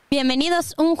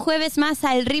Bienvenidos un jueves más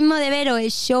al Ritmo de Vero, el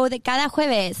show de cada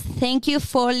jueves. Thank you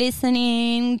for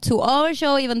listening to our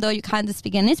show, even though you can't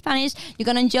speak in Spanish. You're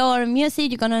going to enjoy our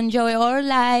music, you're going to enjoy our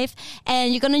life,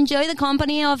 and you're going to enjoy the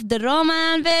company of the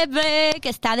Román BB, que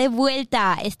está de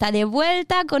vuelta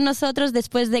con nosotros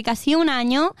después de casi un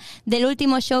año del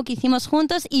último show que hicimos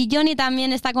juntos, y Jhonny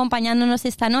también está acompañándonos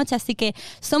esta noche, así que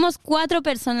somos 4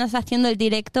 personas haciendo el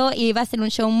directo y va a ser un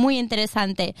show muy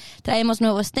interesante. Traemos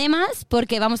nuevos temas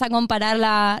porque vamos a comparar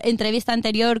la entrevista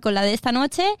anterior con la de esta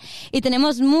noche, y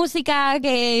tenemos música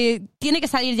que tiene que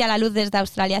salir ya a la luz desde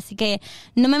Australia, así que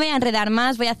no me voy a enredar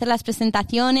más, voy a hacer las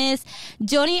presentaciones.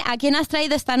 Jhonny, ¿a quién has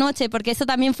traído esta noche? Porque eso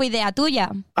también fue idea tuya.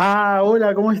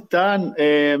 Hola, ¿cómo están?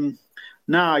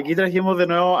 Aquí trajimos de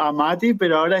nuevo a Mati,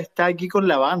 pero ahora está aquí con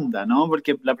la banda, ¿no?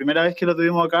 Porque la primera vez que lo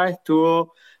tuvimos acá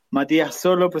estuvo Matías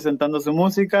solo presentando su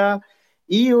música,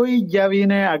 y hoy ya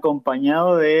viene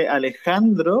acompañado de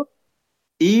Alejandro.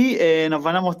 Y nos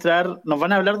van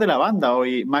a hablar de la banda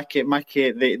hoy, más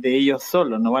que de ellos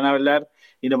solos. Nos van a hablar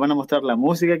y nos van a mostrar la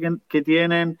música que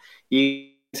tienen.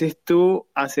 Y dices tú,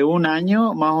 hace un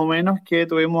año más o menos que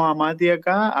tuvimos a Mati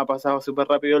acá, ha pasado súper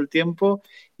rápido el tiempo,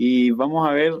 y vamos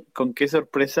a ver con qué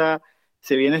sorpresa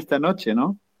se viene esta noche,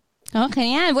 ¿no? Oh,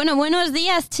 genial. Bueno, buenos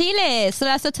días, Chile. Son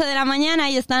las 8 de la mañana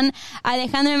y están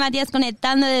Alejandro y Matías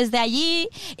conectando desde allí.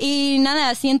 Y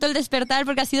nada, siento el despertar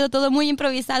porque ha sido todo muy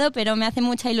improvisado, pero me hace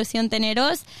mucha ilusión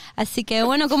teneros. Así que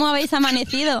bueno, ¿cómo habéis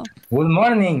amanecido? Good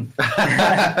morning.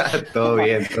 Todo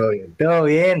bien. Todo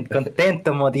bien,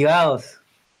 contentos, motivados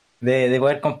de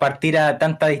poder compartir a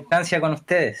tanta distancia con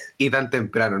ustedes. Y tan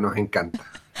temprano, nos encanta.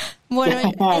 Bueno,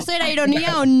 ¿eso era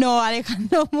ironía o no,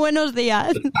 Alejandro? Buenos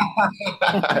días.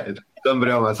 Son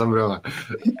bromas.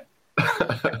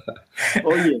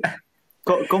 Oye,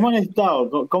 ¿cómo han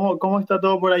estado? ¿Cómo está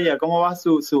todo por allá? ¿Cómo va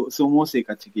su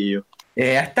música, chiquillo?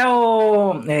 Ha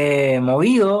estado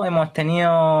movido, hemos tenido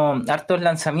hartos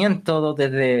lanzamientos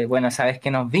desde, esa vez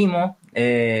que nos vimos,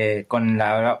 con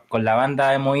la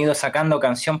banda hemos ido sacando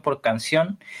canción por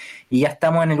canción, y ya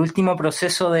estamos en el último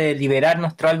proceso de liberar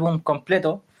nuestro álbum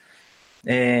completo,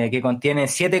 que contiene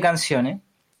 7 canciones,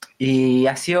 y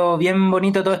ha sido bien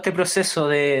bonito todo este proceso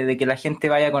de que la gente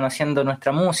vaya conociendo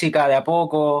nuestra música de a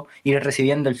poco, ir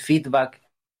recibiendo el feedback,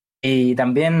 y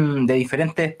también de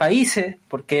diferentes países,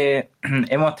 porque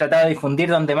hemos tratado de difundir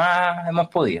donde más hemos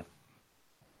podido.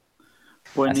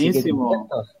 Buenísimo.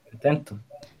 Contento.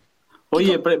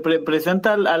 Oye,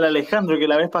 presenta al Alejandro, que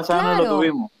la vez pasada no lo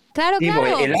tuvimos. Claro.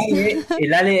 Pues,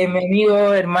 el Ale es mi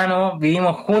amigo, hermano,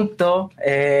 vivimos juntos,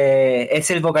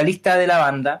 es el vocalista de la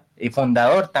banda y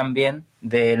fundador también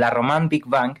de la Román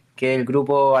BigBang, que es el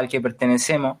grupo al que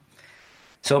pertenecemos.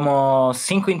 Somos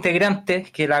 5 integrantes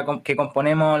que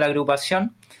componemos la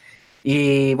agrupación,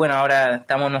 y bueno, ahora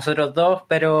estamos nosotros 2,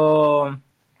 pero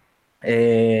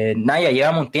ya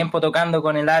llevamos un tiempo tocando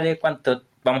con el Ale.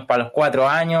 Vamos para los 4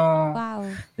 años. Wow.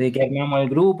 De que armamos el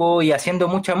grupo y haciendo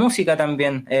mucha música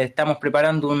también. Estamos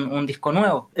preparando un disco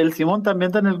nuevo. El Simón también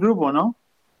está en el grupo, ¿no?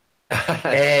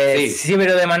 Sí,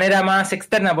 pero de manera más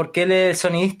externa, porque él es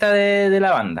sonidista de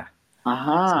la banda.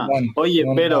 Ajá. Oye,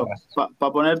 pero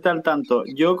para ponerte al tanto,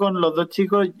 yo con los 2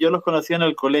 chicos, yo los conocí en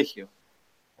el colegio.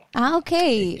 Ok.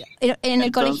 ¿En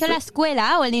el colegio, la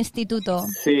escuela o el instituto?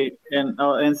 Sí,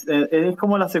 es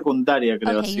como la secundaria,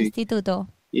 creo, sí. Instituto.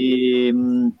 Y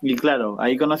claro,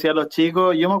 ahí conocí a los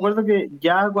chicos. Yo me acuerdo que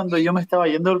ya cuando yo me estaba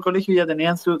yendo del colegio ya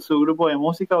tenían su grupo de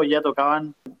música, o ya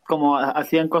tocaban, como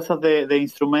hacían cosas de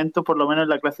instrumentos, por lo menos en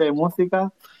la clase de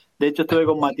música. De hecho, estuve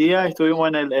con Matías, estuvimos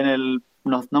en el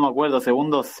no me acuerdo,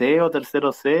 segundo C o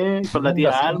tercero C, con la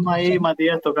tía Alma ahí,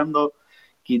 Matías tocando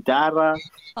guitarra.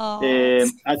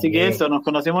 Así que eso, nos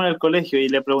conocimos en el colegio, y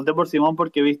le pregunté por Simón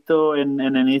porque he visto en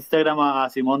Instagram a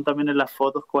Simón también en las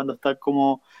fotos cuando está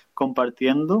como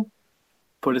compartiendo,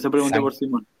 por eso pregunté por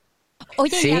Simón.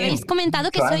 Oye, sí, y habéis comentado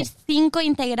que sois 5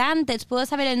 integrantes. ¿Puedo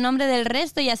saber el nombre del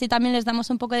resto y así también les damos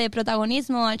un poco de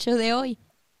protagonismo al show de hoy?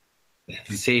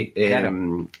 Sí,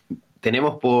 claro.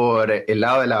 Tenemos por el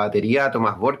lado de la batería a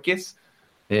Tomás Borges,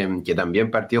 que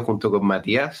también partió junto con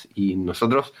Matías, y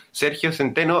nosotros, Sergio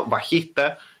Centeno,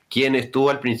 bajista, quien estuvo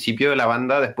al principio de la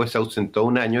banda, después se ausentó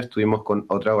un año, estuvimos con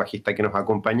otro bajista que nos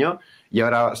acompañó, y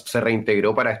ahora se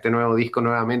reintegró para este nuevo disco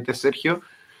nuevamente, Sergio.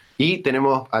 Y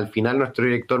tenemos al final nuestro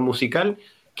director musical,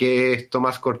 que es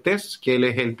Tomás Cortés, que él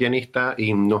es el pianista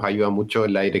y nos ayuda mucho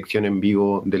en la dirección en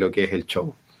vivo de lo que es el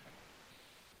show.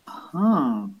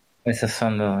 Esos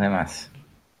son los demás.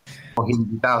 Los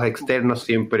invitados externos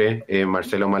siempre,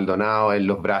 Marcelo Maldonado en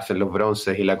los brazos, en los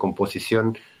bronces y la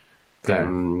composición.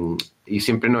 Claro. Y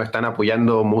siempre nos están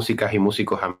apoyando músicas y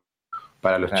músicos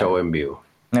para los shows en vivo.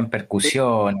 En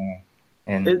percusiones.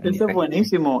 Eso es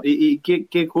buenísimo. Y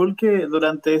qué cool que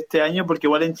durante este año, porque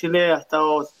igual en Chile ha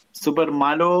estado súper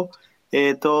malo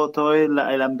todo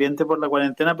el ambiente por la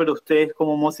cuarentena, pero ustedes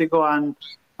como músicos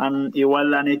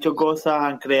igual han hecho cosas,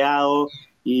 han creado,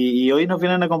 y hoy nos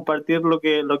vienen a compartir lo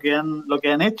que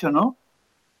han hecho, ¿no?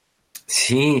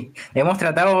 Sí, hemos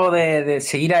tratado de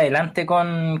seguir adelante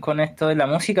con esto de la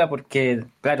música porque,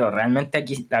 claro, realmente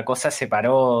aquí la cosa se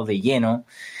paró de lleno,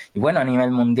 y bueno, a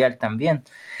nivel mundial también.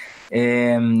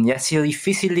 Y ha sido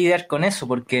difícil lidiar con eso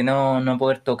porque no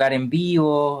poder tocar en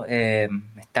vivo,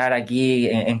 estar aquí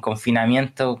en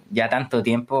confinamiento ya tanto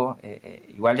tiempo,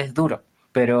 igual es duro.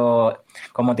 Pero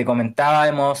como te comentaba,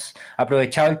 hemos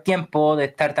aprovechado el tiempo de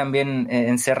estar también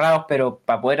encerrados, pero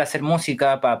para poder hacer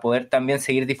música, para poder también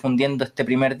seguir difundiendo este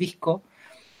primer disco,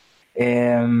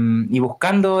 y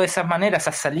buscando esas maneras,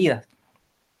 esas salidas.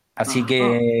 Así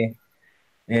que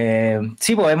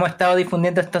sí, pues hemos estado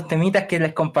difundiendo estos temitas que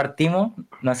les compartimos.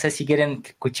 No sé si quieren que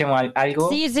escuchemos algo.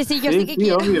 Sí, yo sí que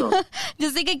quiero. Obvio.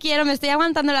 Yo sí que quiero, me estoy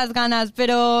aguantando las ganas,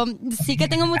 pero sí que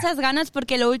tengo muchas ganas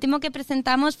porque lo último que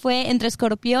presentamos fue Entre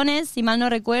Escorpiones, si mal no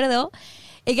recuerdo.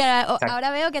 Y que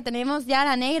ahora veo que tenemos ya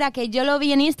La Negra, que yo lo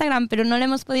vi en Instagram, pero no lo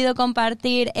hemos podido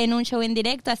compartir en un show en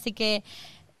directo, así que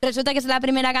resulta que es la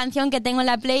primera canción que tengo en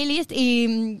la playlist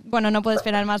y, bueno, no puedo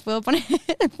esperar más. ¿Puedo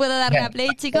darle a play,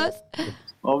 chicos?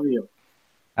 Obvio.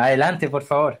 Adelante, por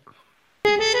favor.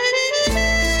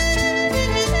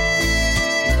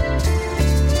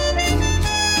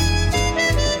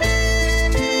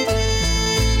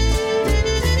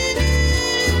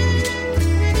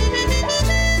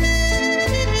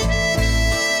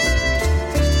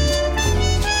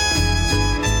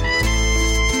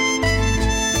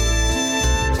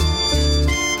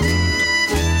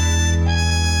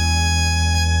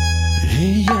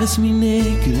 Ella es mi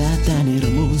negra tan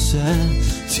hermosa,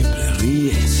 siempre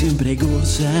ríe, siempre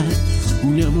goza,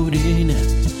 una morena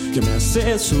que me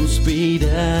hace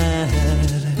suspirar.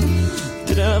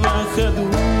 Trabaja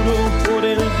duro por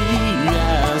el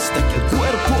día hasta que el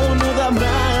cuerpo no da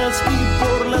más y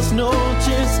por las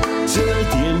noches se da el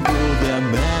tiempo de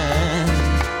amar.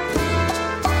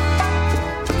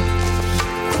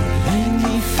 Con la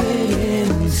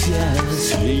indiferencia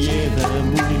se lleva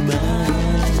muy mal.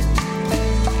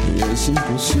 Es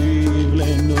imposible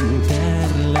no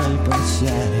notarla al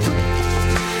pasar.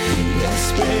 Y es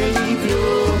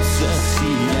peligrosa si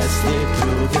la has de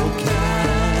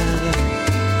provocar.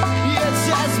 Y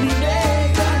esa es mi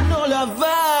negra, no la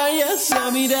vayas a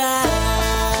mirar.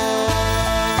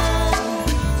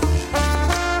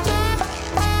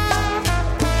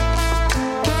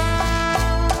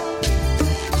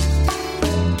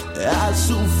 A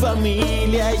su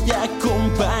familia y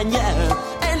acompaña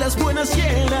en las buenas y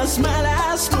en las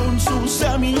malas con sus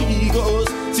amigos.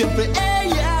 Siempre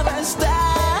ella va a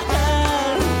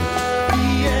estar.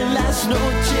 Y en las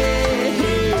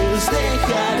noches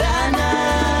dejarán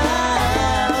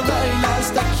a bailar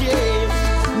hasta que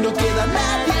no queda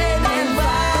nadie en el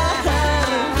bar.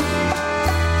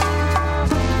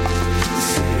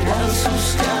 Serán sus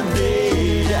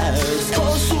caderas o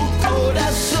su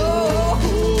corazón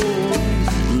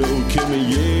lo que me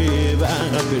lleva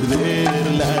a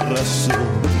perder la razón.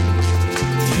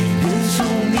 Tiene su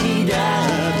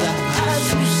mirada a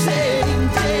su ser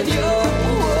interior.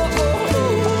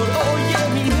 Oye,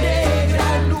 mi negra,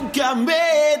 nunca me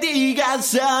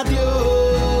digas adiós.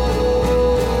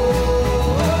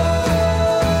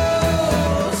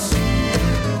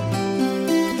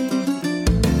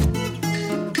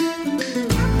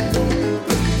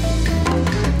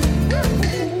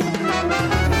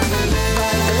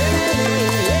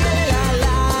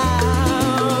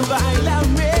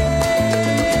 Bailame.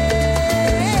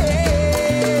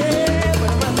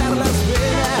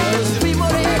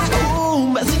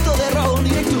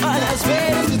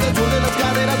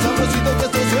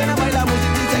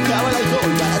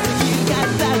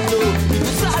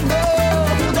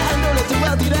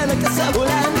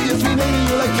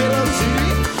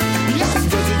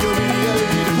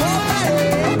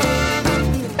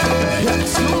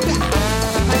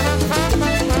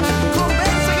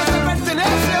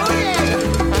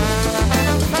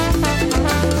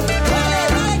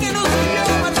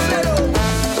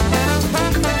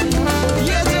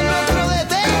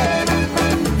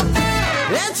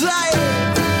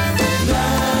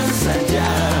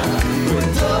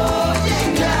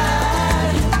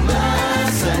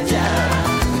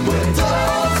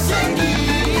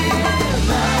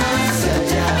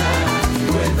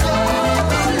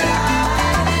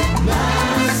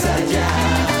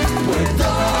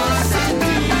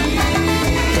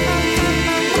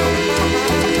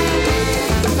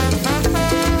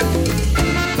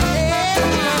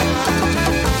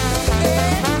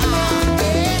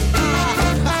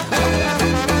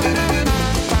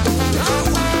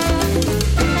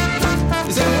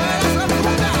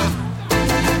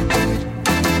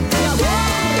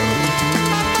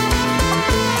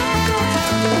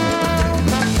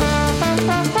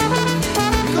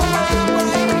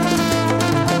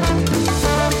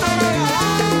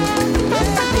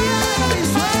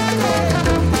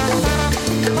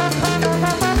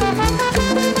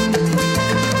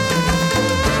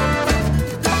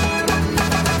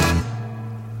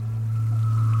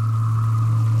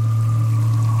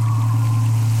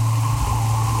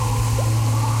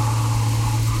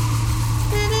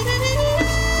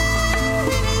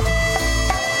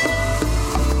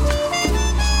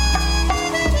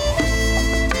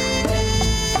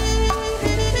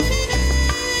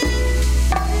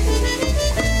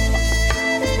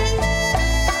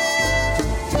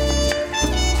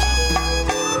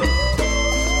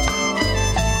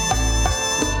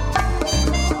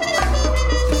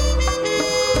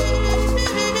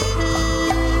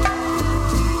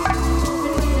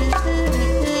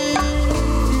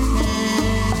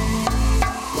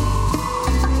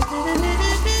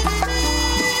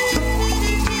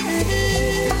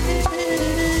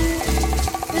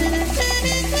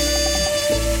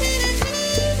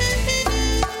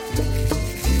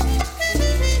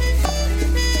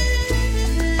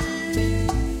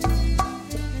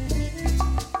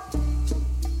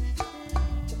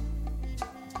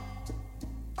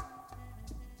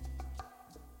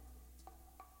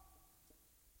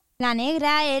 La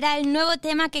Negra era el nuevo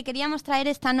tema que queríamos traer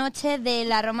esta noche de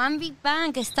la Román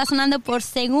BigBang, que está sonando por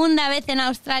segunda vez en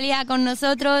Australia con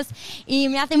nosotros, y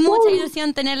me hace mucha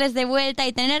ilusión tenerles de vuelta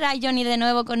y tener a Jhonny de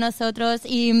nuevo con nosotros.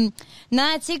 Y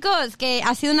nada, chicos, que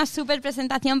ha sido una súper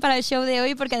presentación para el show de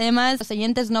hoy, porque además los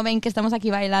oyentes no ven que estamos aquí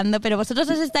bailando, pero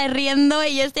vosotros os estáis riendo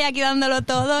y yo estoy aquí dándolo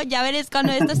todo. Ya veréis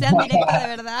cuando esto sea en directo de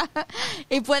verdad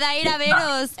y pueda ir a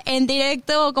veros en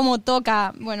directo como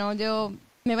toca. Bueno, yo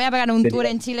me voy a pegar un tour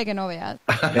en Chile que no veas.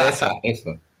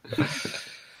 Eso.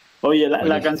 Oye,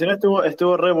 la canción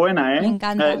estuvo re buena, ¿eh? Me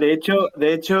encanta.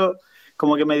 De hecho,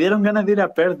 como que me dieron ganas de ir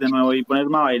a Perth de nuevo y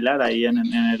ponerme a bailar ahí en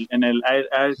el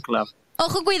Air Club.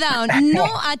 Ojo, cuidado, no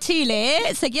a Chile,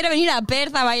 ¿eh? Se quiere venir a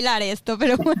Perth a bailar esto,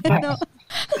 pero bueno.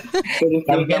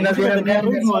 También no tenía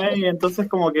ritmo, y entonces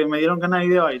como que me dieron ganas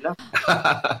de bailar.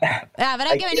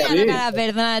 Habrá que venir a tocar a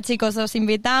Perth, nada, chicos, os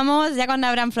invitamos, ya cuando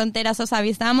abran fronteras os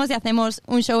avisamos y hacemos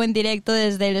un show en directo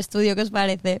desde el estudio, ¿qué os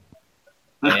parece?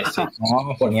 Eso,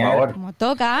 por favor. Como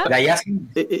toca.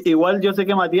 Igual yo sé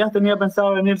que Matías tenía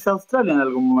pensado venirse a Australia en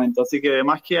algún momento, así que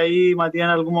además que ahí Matías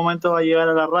en algún momento va a llegar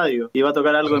a la radio y va a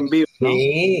tocar algo en vivo, ¿no?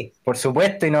 Sí, por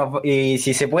supuesto, y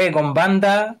si se puede con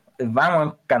banda,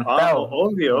 vamos, encantados.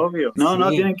 Obvio. No,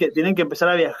 tienen que empezar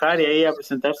a viajar y ahí a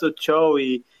presentar su show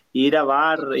y ir a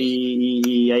bar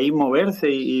y ahí moverse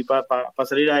y para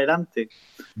salir adelante.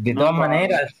 De todas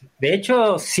maneras, de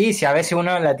hecho, sí, a veces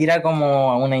uno la tira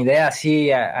como una idea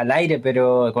así al aire,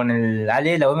 pero con el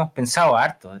Ale lo hemos pensado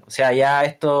harto. O sea, ya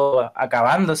esto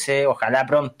acabándose, ojalá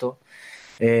pronto,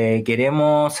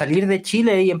 queremos salir de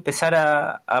Chile y empezar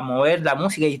a mover la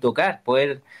música y tocar,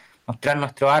 poder mostrar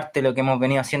nuestro arte, lo que hemos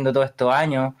venido haciendo todos estos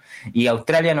años. Y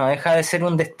Australia no deja de ser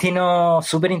un destino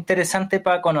súper interesante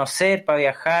para conocer, para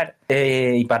viajar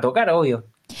y para tocar, obvio.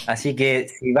 Así que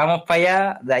si vamos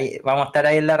para allá, vamos a estar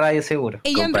ahí en la radio seguro.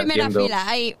 Y yo en primera fila.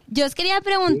 Yo os quería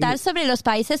preguntar sobre los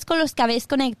países con los que habéis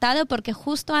conectado, porque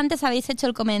justo antes habéis hecho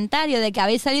el comentario de que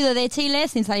habéis salido de Chile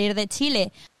sin salir de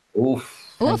Chile.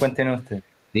 Cuéntenos ustedes.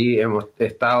 Sí, hemos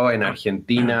estado en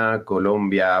Argentina,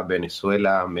 Colombia,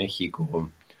 Venezuela,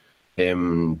 México,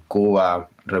 Cuba,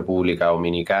 República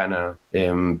Dominicana,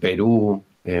 Perú,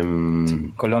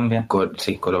 Colombia.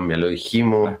 Colombia, lo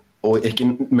dijimos. Es que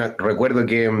me recuerdo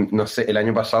que, no sé, el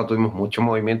año pasado tuvimos mucho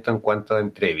movimiento en cuanto a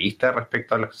entrevistas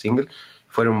respecto a los singles.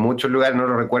 Fueron muchos lugares, no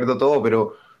lo recuerdo todo,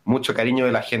 pero mucho cariño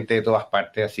de la gente de todas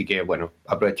partes. Así que, bueno,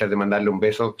 aprovechar de mandarle un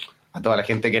beso a toda la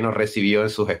gente que nos recibió en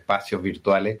sus espacios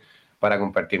virtuales para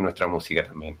compartir nuestra música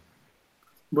también.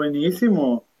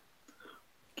 Buenísimo.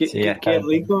 Qué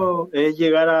rico es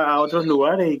llegar a otros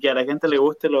lugares y que a la gente le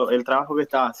guste el trabajo que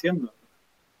estás haciendo.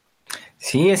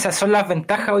 Sí, esas son las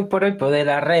ventajas hoy por hoy de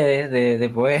las redes, de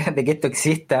poder, de que esto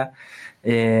exista,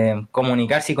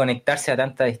 comunicarse y conectarse a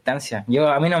tanta distancia.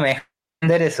 A mí no me deja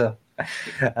entender eso,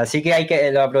 así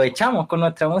que lo aprovechamos con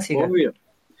nuestra música. Obvio.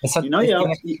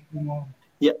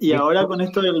 Y ahora con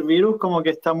esto del virus, como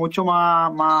que está mucho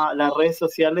más, las redes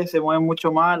sociales se mueven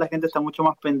mucho más, la gente está mucho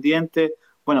más pendiente,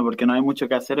 bueno, porque no hay mucho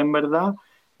que hacer en verdad.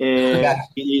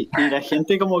 Y la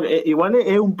gente como que igual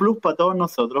es un plus para todos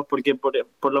nosotros, porque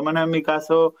por lo menos en mi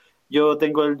caso yo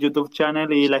tengo el YouTube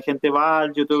channel y la gente va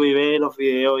al YouTube y ve los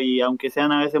videos y aunque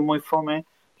sean a veces muy fome,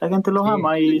 la gente los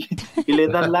ama y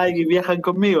les dan like y viajan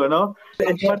conmigo, ¿no?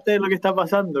 Es parte de lo que está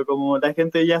pasando, como la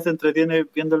gente ya se entretiene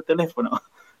viendo el teléfono.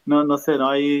 No sé, no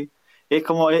hay... Es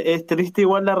como, es triste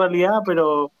igual la realidad,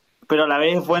 pero a la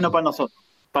vez es bueno para nosotros.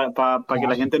 Para que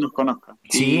la gente nos conozca.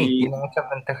 Sí, tiene muchas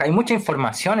ventajas. Hay mucha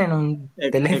información en un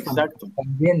teléfono. Exacto.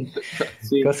 También.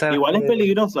 Sí. Igual es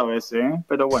peligroso a veces,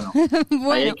 pero bueno.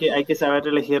 Bueno. Hay que saber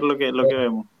elegir lo que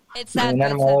vemos. Exacto. Un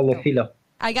arma doble filo.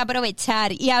 Hay que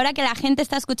aprovechar. Y ahora que la gente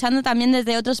está escuchando también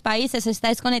desde otros países,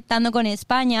 estáis conectando con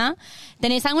España,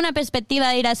 ¿tenéis alguna perspectiva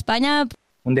de ir a España?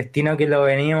 Un destino que lo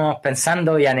venimos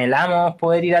pensando y anhelamos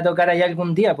poder ir a tocar allá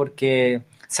algún día, porque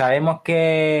sabemos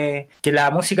que la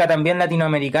música también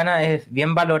latinoamericana es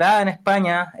bien valorada en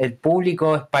España. El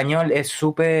público español es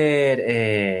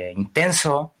súper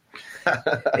intenso.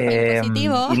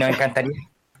 Positivo. Y nos encantaría.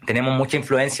 Tenemos mucha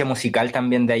influencia musical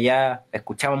también de allá.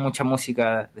 Escuchamos mucha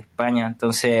música de España.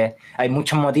 Entonces hay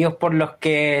muchos motivos por los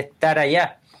que estar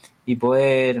allá y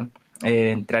poder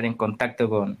entrar en contacto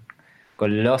con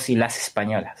los y las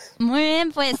españolas. Muy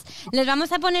bien, pues les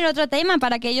vamos a poner otro tema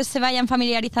para que ellos se vayan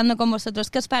familiarizando con vosotros.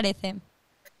 ¿Qué os parece?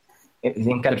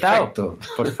 Encantado. Perfecto.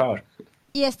 Por favor.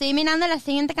 Y estoy mirando la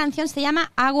siguiente canción, se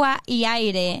llama Agua y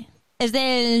Aire. Es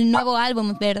del nuevo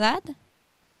álbum, ¿verdad?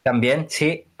 También,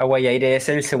 sí. Agua y Aire es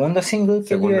el segundo single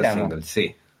que liberamos.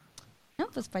 Sí. No,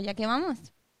 pues para allá que vamos.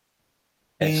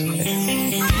 Eso.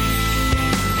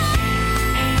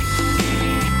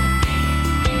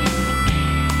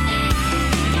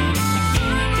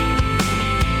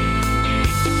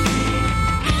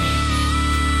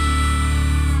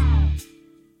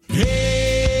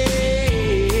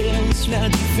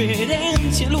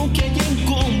 diferencia, lo que hay en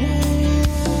común.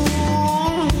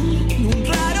 Un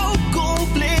raro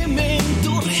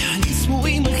complemento, realismo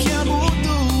y magia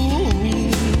vudú.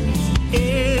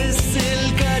 Es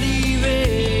el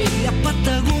Caribe, la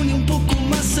Patagonia un poco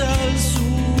más al sur.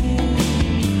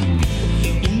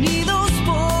 Unidos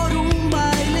por un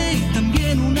baile y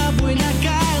también una buena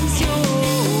canción.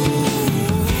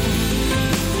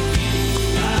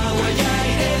 Agua y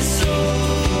aire son,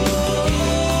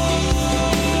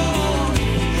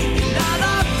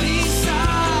 helada brisa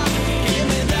que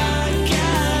me da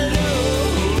calor.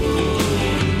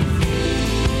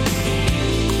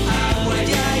 Agua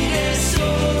y aire son,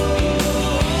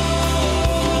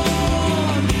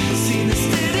 sin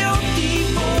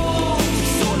estereotipos,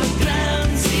 solo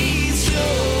transición.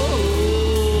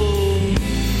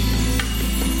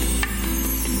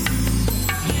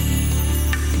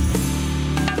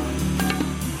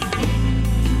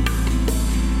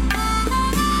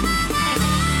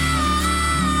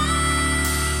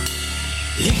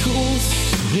 Lejos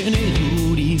en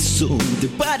el horizonte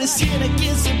pareciera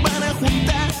que se van a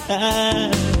juntar.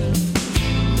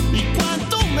 Y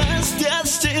cuanto más te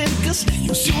acercas, la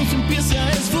ilusión se empieza a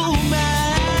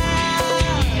esfumar.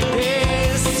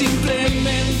 Es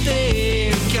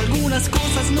simplemente que algunas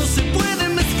cosas no se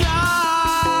pueden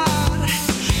mezclar,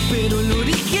 pero el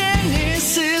origen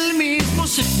es el mismo,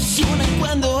 se fusiona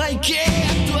cuando hay que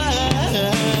actuar.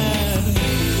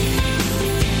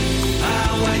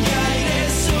 Agua y aire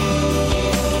son,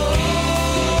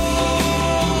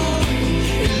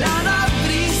 helada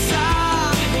brisa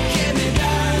que me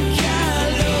da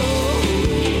calor.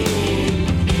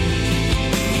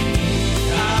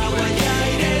 Agua y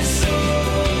aire son,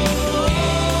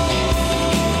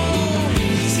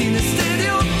 sin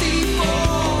estereotipo,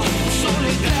 solo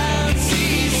en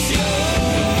transición.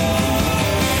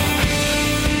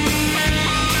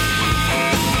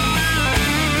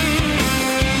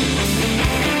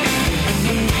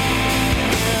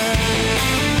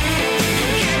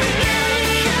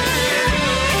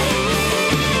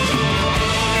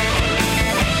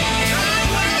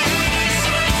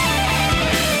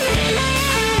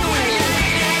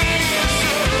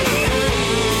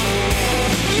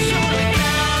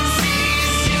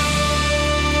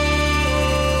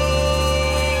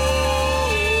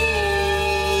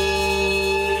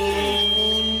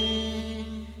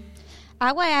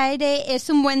 Agua y aire es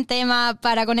un buen tema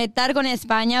para conectar con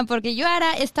España, porque yo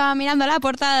ahora estaba mirando la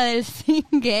portada del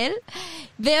single,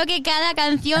 veo que cada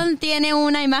canción tiene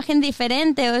una imagen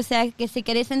diferente, o sea que si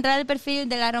queréis entrar al perfil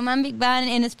de la Román BigBang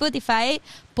en Spotify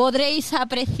podréis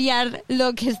apreciar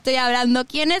lo que estoy hablando.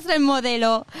 ¿Quién es el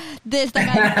modelo de esta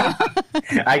canción?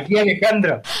 Aquí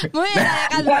Alejandro. Muy bien,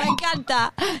 Alejandro, me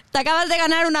encanta. Te acabas de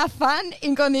ganar una fan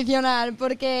incondicional,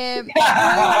 porque...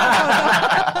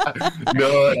 No,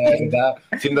 la verdad,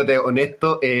 siéndote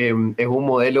honesto, es un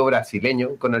modelo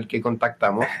brasileño con el que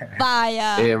contactamos.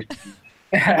 Vaya.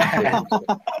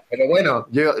 Pero bueno,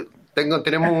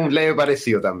 tenemos un leve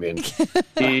parecido también.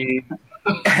 Y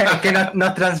que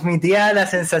nos transmitía la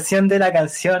sensación de la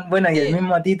canción, bueno, y el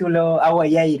mismo título, Agua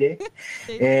y Aire,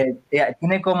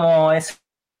 tiene como esa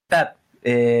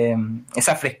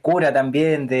frescura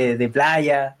también de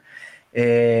playa.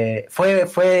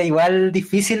 Fue igual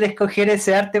difícil escoger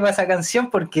ese arte para esa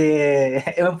canción porque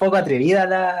es un poco atrevida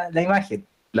la imagen.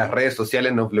 las redes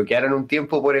sociales nos bloquearon un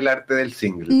tiempo por el arte del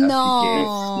single. No. Así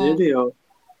que, ¿En serio?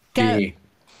 Claro. Sí.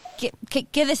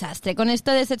 Qué desastre con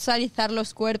esto de sexualizar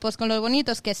los cuerpos con los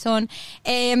bonitos que son.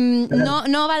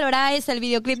 No valoráis el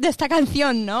videoclip de esta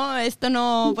canción, ¿no? Esto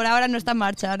no, por ahora no está en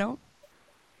marcha, ¿no?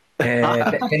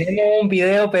 Tenemos un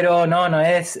video, pero no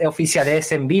es oficial,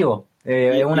 es en vivo.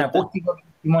 Es un acústico que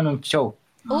hicimos en un show.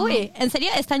 Uy, ¿en serio?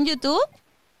 ¿Está en YouTube?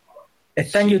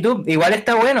 Está en YouTube, igual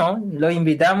está bueno, la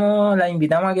invitamos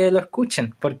a que lo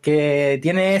escuchen, porque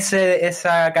tiene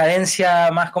esa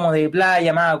cadencia más como de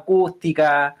playa, más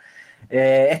acústica.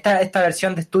 Esta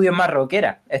versión de estudio es más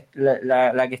rockera,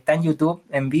 la que está en YouTube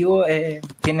en vivo es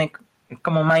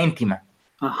como más íntima.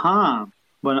 Ajá.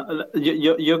 Bueno,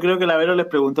 yo creo que la Vero les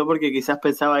preguntó porque quizás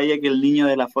pensaba ella que el niño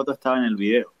de la foto estaba en el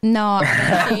video. No,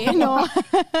 sí, no.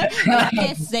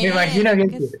 ¿Qué sé? Me imagino que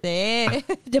 ¿Qué sé?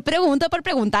 Yo pregunto por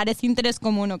preguntar, es interés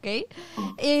común, ¿ok?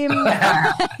 Ya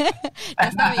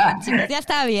está bien, chicos, ya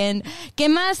está bien. ¿Qué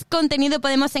más contenido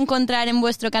podemos encontrar en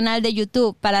vuestro canal de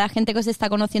YouTube para la gente que os está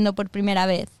conociendo por primera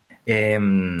vez?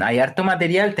 Hay harto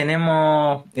material,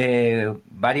 tenemos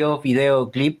varios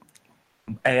videoclips.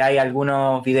 Hay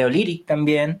algunos video lyrics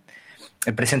también,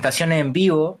 presentaciones en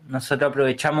vivo. Nosotros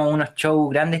aprovechamos unos shows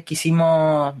grandes que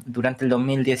hicimos durante el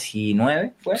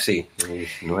 2019, ¿fue? Sí,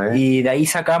 2019. Y de ahí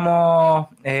sacamos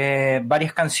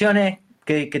varias canciones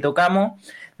que tocamos,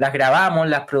 las grabamos,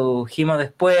 las produjimos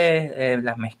después,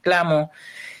 las mezclamos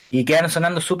y quedaron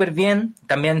sonando súper bien.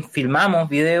 También filmamos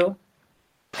videos,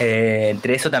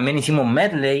 entre eso también hicimos un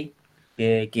medley,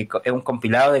 que es un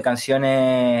compilado de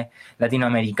canciones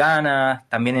latinoamericanas,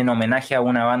 también en homenaje a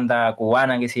una banda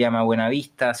cubana que se llama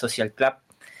Buenavista Social Club.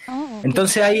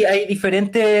 Entonces hay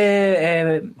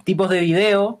diferentes tipos de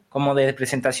videos, como de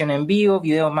presentación en vivo,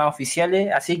 videos más oficiales,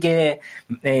 así que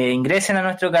ingresen a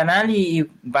nuestro canal y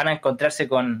van a encontrarse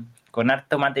con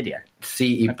harto material.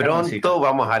 Sí, y pronto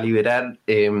vamos a liberar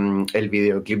el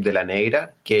videoclip de La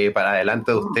Negra, que para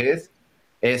adelanto de ustedes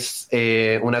es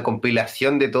una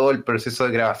compilación de todo el proceso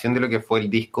de grabación de lo que fue el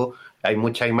disco. Hay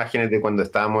muchas imágenes de cuando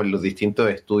estábamos en los distintos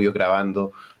estudios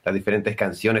grabando las diferentes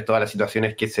canciones, todas las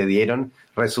situaciones que se dieron,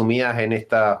 resumidas en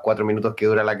estos 4 minutos que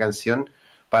dura la canción,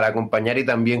 para acompañar y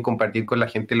también compartir con la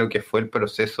gente lo que fue el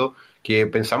proceso, que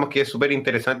pensamos que es súper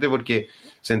interesante porque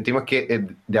sentimos que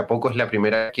de a poco es la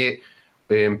primera vez que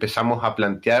empezamos a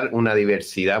plantear una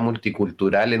diversidad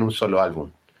multicultural en un solo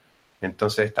álbum.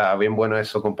 Entonces está bien bueno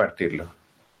eso, compartirlo.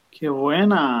 ¡Qué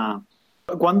buena!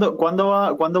 ¿Cuándo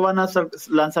van a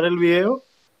lanzar el video?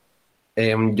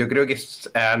 Yo creo que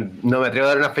no me atrevo a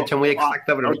dar una fecha muy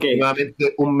exacta, pero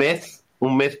aproximadamente un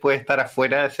mes puede estar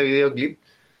afuera de ese videoclip.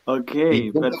 Ok,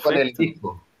 y junto con el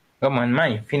disco. Como en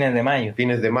mayo, fines de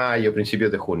mayo,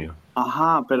 principios de junio.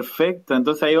 Ajá, perfecto.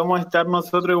 Entonces ahí vamos a estar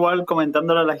nosotros igual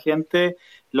comentándole a la gente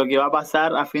lo que va a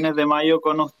pasar a fines de mayo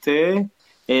con ustedes.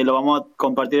 Lo vamos a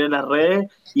compartir en las redes.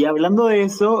 Y hablando de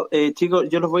eso, chicos,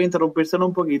 yo los voy a interrumpir solo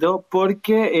un poquito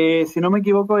porque, si no me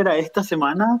equivoco, era esta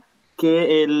semana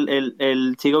que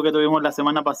el chico que tuvimos la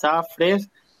semana pasada, Fresh,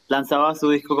 lanzaba su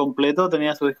disco completo,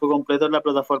 tenía su disco completo en la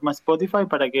plataforma Spotify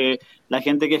para que la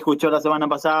gente que escuchó la semana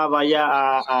pasada vaya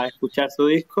a escuchar su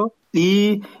disco.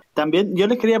 Y también yo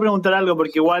les quería preguntar algo,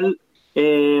 porque igual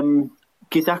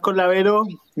quizás con la Vero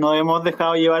nos hemos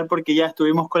dejado llevar porque ya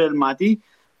estuvimos con el Mati,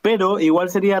 pero igual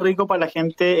sería rico para la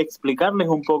gente explicarles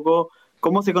un poco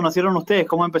cómo se conocieron ustedes,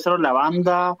 cómo empezaron la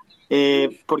banda,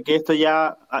 porque esto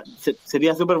ya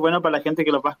sería súper bueno para la gente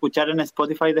que los va a escuchar en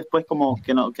Spotify después, como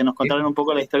que nos contaran un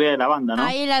poco la historia de la banda, ¿no?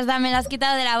 Ahí me las has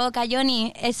quitado de la boca,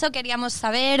 Jhonny. Eso queríamos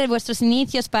saber, vuestros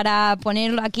inicios, para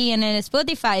ponerlo aquí en el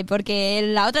Spotify, porque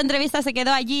la otra entrevista se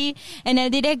quedó allí en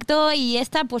el directo y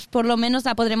esta pues por lo menos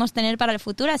la podremos tener para el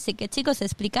futuro, así que chicos,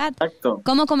 explicad. Exacto.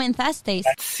 ¿Cómo comenzasteis?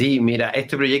 Sí, mira,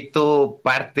 este proyecto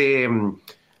parte,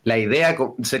 la idea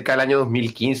cerca del año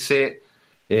 2015,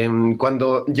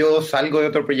 cuando yo salgo de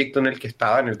otro proyecto en el que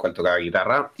estaba, en el cual tocaba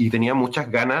guitarra, y tenía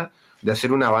muchas ganas de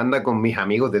hacer una banda con mis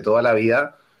amigos de toda la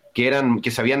vida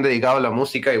que se habían dedicado a la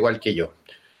música igual que yo.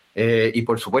 Y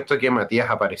por supuesto que Matías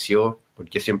apareció,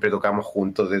 porque siempre tocamos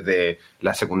juntos desde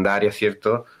la secundaria,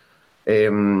 ¿cierto?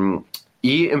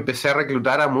 Y empecé a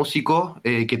reclutar a músicos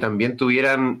que también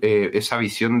tuvieran esa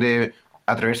visión de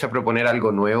atreverse a proponer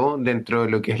algo nuevo dentro de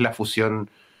lo que es la fusión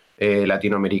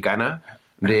latinoamericana,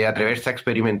 de atreverse a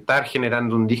experimentar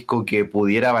generando un disco que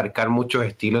pudiera abarcar muchos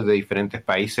estilos de diferentes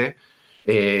países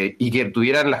y que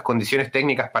tuvieran las condiciones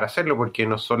técnicas para hacerlo, porque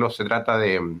no solo se trata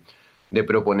de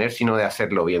proponer, sino de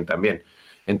hacerlo bien también.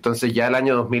 Entonces ya el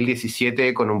año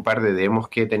 2017, con un par de demos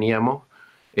que teníamos,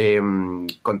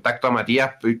 contacto a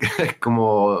Matías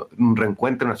como un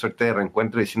reencuentro, una suerte de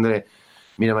reencuentro, diciéndole: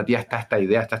 mira, Matías, está esta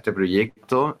idea, está este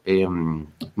proyecto,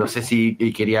 no sé si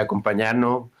quería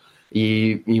acompañarnos.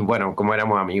 Y bueno, como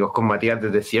éramos amigos con Matías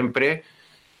desde siempre,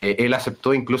 él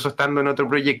aceptó incluso estando en otro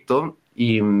proyecto.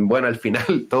 Y bueno, al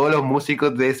final todos los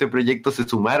músicos de ese proyecto se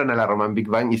sumaron a la Román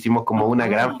BigBang, hicimos como una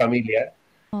gran familia.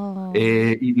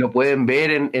 Y lo pueden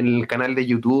ver en el canal de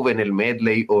YouTube, en el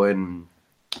medley o en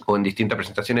distintas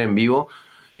presentaciones en vivo,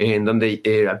 en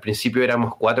donde al principio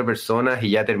éramos 4 personas y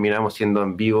ya terminamos siendo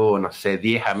en vivo, no sé,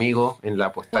 10 amigos en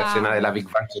la puesta a escena de la Big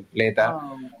Bang completa.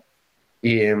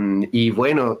 Y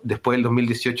bueno, después del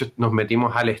 2018 nos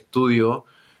metimos al estudio,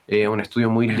 un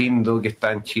estudio muy lindo que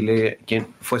está en Chile, que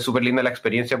fue súper linda la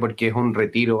experiencia porque es un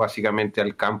retiro básicamente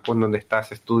al campo en donde está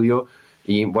ese estudio.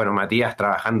 Y bueno, Matías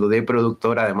trabajando de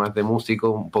productor, además de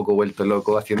músico, un poco vuelto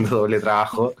loco, haciendo doble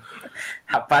trabajo.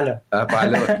 A palo.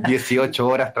 18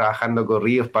 horas trabajando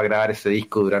corridos para grabar ese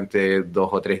disco durante 2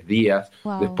 o 3 días.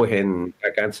 Wow. Después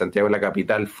acá en Santiago, la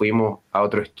capital, fuimos a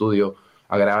otro estudio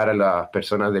a grabar a las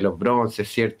personas de los bronces,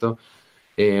 ¿cierto?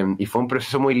 Y fue un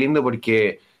proceso muy lindo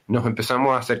porque nos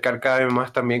empezamos a acercar cada vez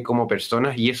más también como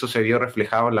personas y eso se vio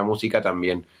reflejado en la música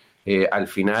también. Al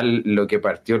final, lo que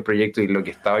partió el proyecto y lo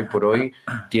que está hoy por hoy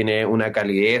tiene una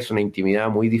calidez, una intimidad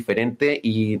muy diferente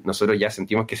y nosotros ya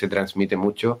sentimos que se transmite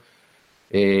mucho.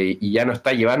 y ya nos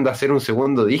está llevando a hacer un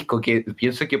segundo disco, que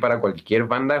pienso que para cualquier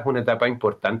banda es una etapa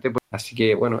importante. Así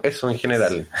que, bueno, eso en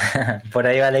general. Por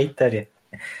ahí va la historia.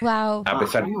 Wow. A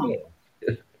pesar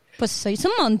Pues sois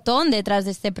un montón detrás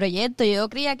de este proyecto. Yo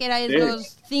creía que erais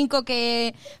los 5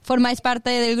 que formáis parte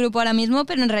del grupo ahora mismo,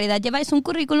 pero en realidad lleváis un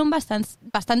currículum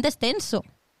bastante extenso.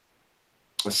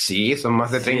 Sí, son más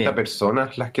de 30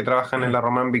 personas las que trabajan en la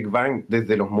Román BigBang,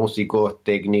 desde los músicos,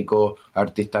 técnicos,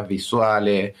 artistas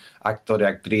visuales, actores,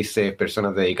 actrices,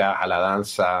 personas dedicadas a la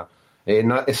danza.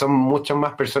 Son muchas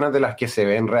más personas de las que se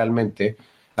ven realmente.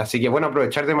 Así que, bueno,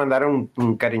 aprovechar de mandar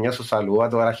un cariñoso saludo a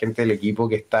toda la gente del equipo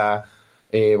que está,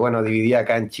 dividida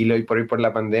acá en Chile hoy por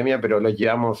la pandemia, pero los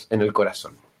llevamos en el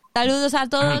corazón. Saludos a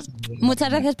todos, muchas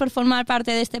gracias por formar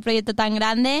parte de este proyecto tan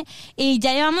grande y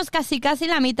ya llevamos casi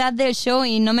la mitad del show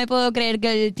y no me puedo creer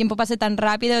que el tiempo pase tan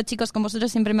rápido, chicos, con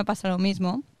vosotros siempre me pasa lo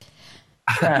mismo.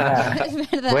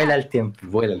 Es verdad. Vuela el tiempo.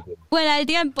 Vuela el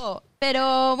tiempo,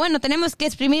 pero bueno, tenemos que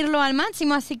exprimirlo al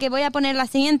máximo, así que voy a poner la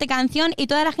siguiente canción y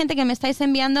toda la gente que me estáis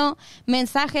enviando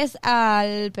mensajes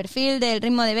al perfil del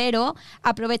Ritmo de Vero,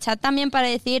 aprovechad también para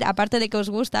decir, aparte de que os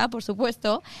gusta, por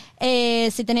supuesto,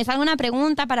 si tenéis alguna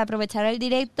pregunta para aprovechar el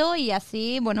directo y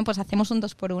así, bueno, pues hacemos un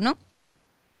 2x1.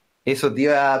 Eso te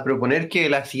iba a proponer que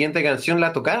la siguiente canción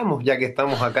la tocáramos, ya que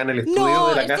estamos acá en el estudio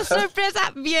de la casa. ¡No! ¡Esto es sorpresa!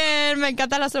 ¡Bien! Me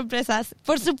encantan las sorpresas.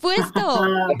 ¡Por supuesto!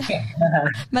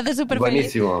 Me hace súper feliz.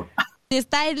 Buenísimo. Si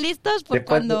estáis listos, pues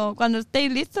cuando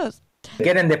estéis listos.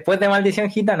 ¿Quieren después de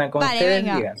Maldición Gitana? Como vale, ustedes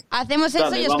venga. digan. Hacemos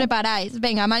eso y os preparáis.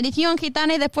 Venga, Maldición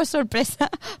Gitana y después sorpresa,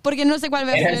 porque no sé cuál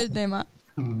va a ser el tema.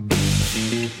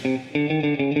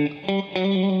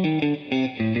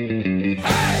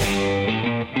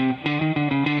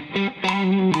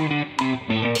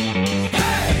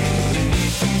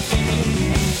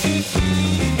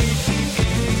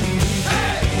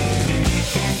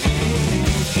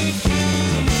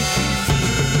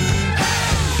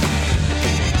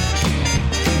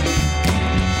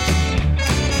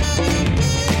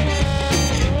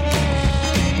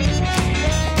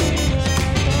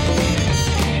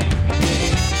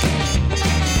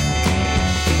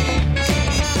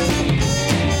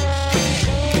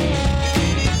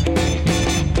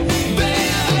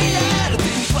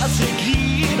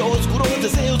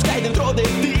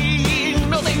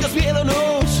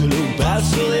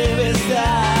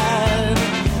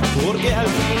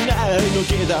 No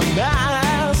queda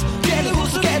más que el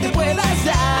gusto que te puedas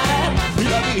dar.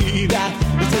 La vida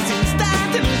es ese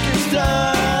instante en el que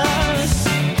estás.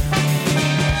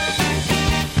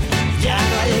 Ya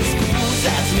no hay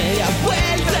excusas, media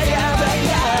vuelta y a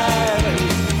bailar.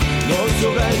 No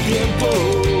sobra el tiempo,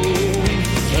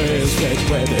 es que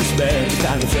puedes ver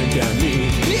tan frente a mí.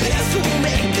 Libera tu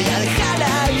mente, ya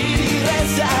déjala ir y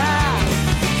reza,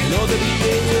 que no te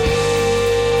pide yo.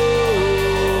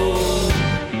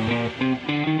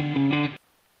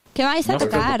 ¿Qué vais a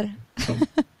tocar?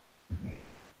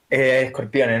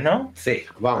 Escorpiones, ¿no? Sí,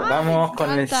 vamos. Vamos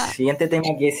con el siguiente tema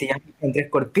que se llama Entre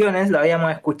Escorpiones. Lo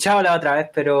habíamos escuchado la otra vez,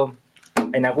 pero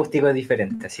en acústico es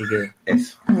diferente, así que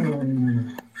eso.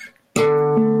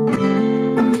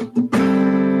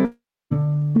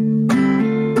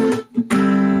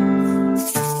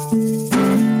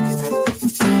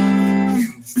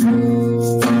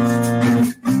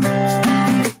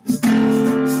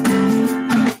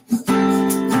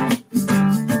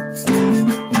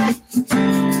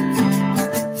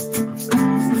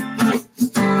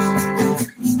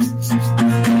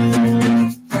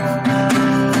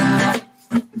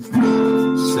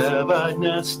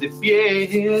 De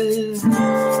piel,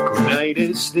 con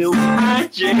aires de un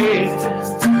ayer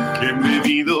que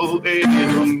embebido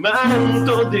en un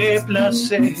manto de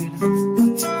placer,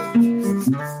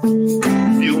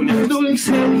 de una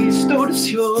dulce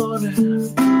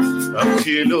distorsión a un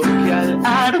cielo que al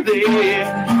arder,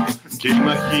 que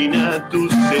imagina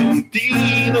tus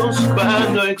sentidos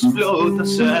cuando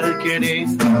explotas al querer.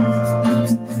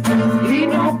 Y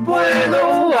no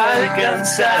puedo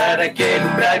alcanzar aquel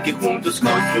umbral que juntos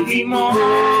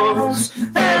construimos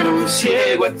en un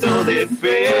ciego acto de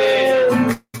fe.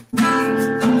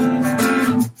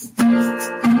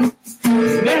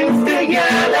 Me entregué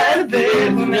al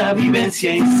arder de una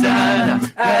vivencia insana,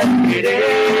 al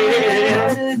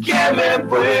querer que me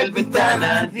vuelve tan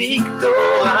adicto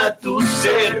a tu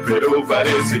ser. Pero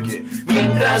parece que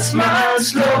mientras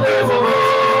más lo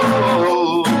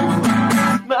bebo,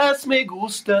 más me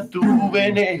gusta tu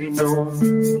veneno.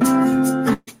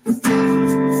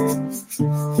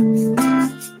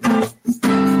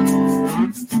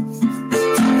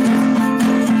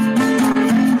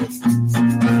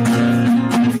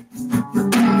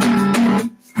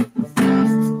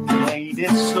 Aire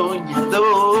soñador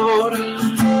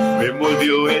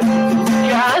siento es tu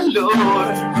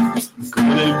calor.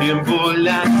 Con el tiempo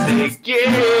la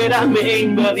sequera me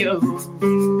invadió.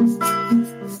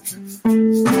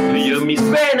 Y en mis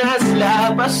venas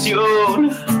la pasión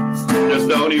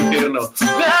hasta un infierno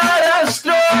la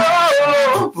arrastró.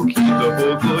 Poquito a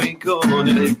poco y con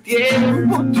el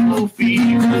tiempo tu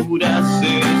figura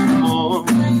se esfumó.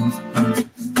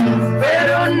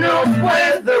 Pero no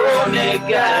puedo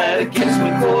negar que es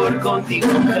mejor contigo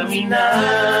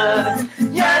caminar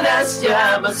y a las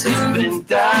llamas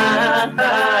enfrentar.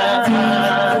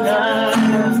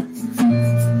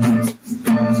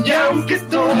 Y aunque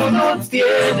todo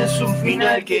tiene su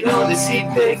final, quiero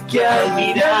decirte que al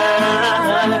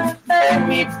mirar en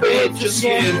mi pecho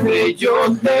siempre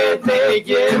yo te de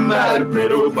llevar.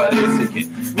 Pero parece que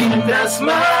mientras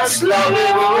más lo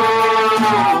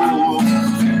veo,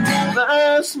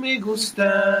 más me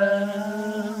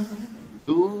gusta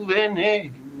tu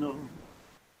veneno.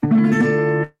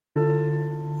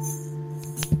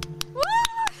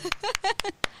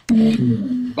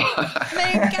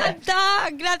 Me encanta,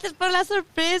 gracias por la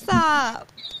sorpresa.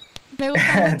 Me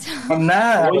gusta mucho. Por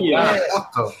nada. Oye,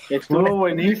 Justo. estuvo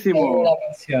buenísimo. La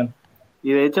canción.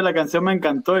 Y de hecho la canción me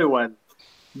encantó igual.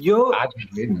 Yo,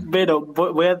 pero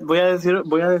voy a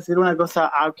decir una cosa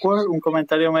awkward, un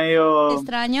comentario medio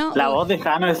Extraño. La voz de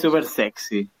Jano es súper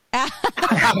sexy.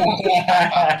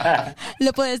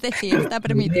 Lo puedes decir, está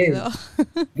permitido.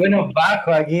 Buenos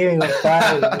bajos aquí, mi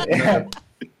compadre.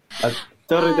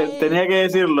 Sorry, tenía que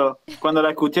decirlo. Cuando la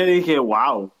escuché dije,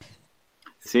 wow.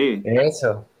 Sí.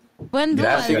 Eso. Buen dúo,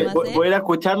 Gracias. además, Voy a ir a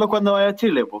escucharlo cuando vaya a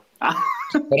Chile, pues.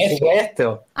 Por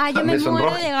supuesto. Yo me Me muero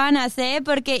sonroja. de ganas,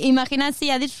 porque imagina si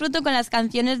ya disfruto con las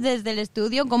canciones desde el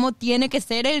estudio, cómo tiene que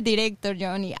ser el directo,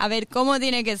 Jhonny. A ver, cómo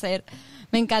tiene que ser.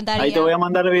 Me encantaría. Ahí te voy a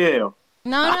mandar el video.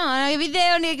 No hay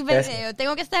video ni video.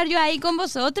 Tengo que estar yo ahí con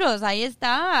vosotros. Ahí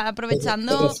está,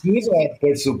 aprovechando. Pero sí, pues,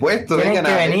 Por supuesto, tienen vengan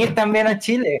que a ver. venir también a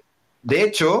Chile. De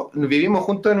hecho, vivimos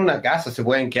juntos en una casa, se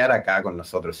pueden quedar acá con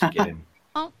nosotros si quieren.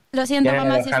 Oh, lo siento, Tienen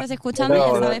mamá, si estás escuchando, ya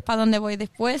alojamiento, sabes para dónde voy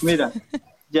después. Mira,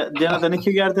 ya no tenés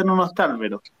que quedarte en un hostal,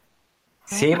 pero.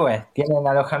 Sí, pues, tienen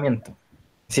alojamiento.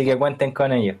 Así que cuenten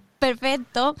con ellos.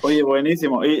 Perfecto. Oye,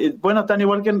 buenísimo. Y bueno, están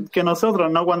igual que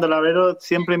nosotros, ¿no? Cuando la Vero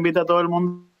siempre invita a todo el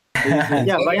mundo. Y dice,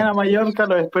 ya, vayan a Mallorca,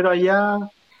 los espero allá.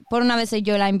 Por una vez soy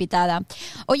yo la invitada.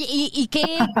 Oye, ¿y qué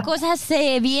cosas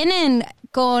se vienen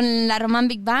con la Román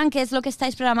BigBang? ¿Qué es lo que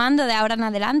estáis programando de ahora en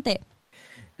adelante?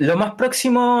 Lo más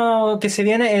próximo que se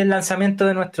viene es el lanzamiento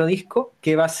de nuestro disco,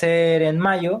 que va a ser en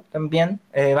mayo también.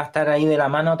 Va a estar ahí de la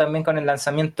mano también con el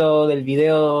lanzamiento del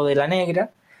video de La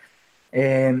Negra.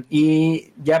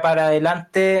 Y ya para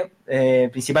adelante,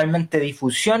 principalmente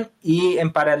difusión, y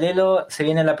en paralelo se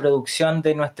viene la producción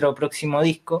de nuestro próximo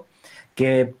disco,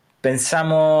 que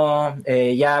pensamos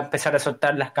ya empezar a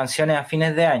soltar las canciones a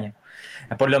fines de año.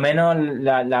 Por lo menos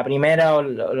la primera o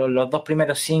los dos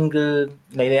primeros singles,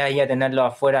 la idea es ya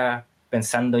tenerlos afuera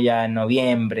pensando ya en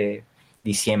noviembre,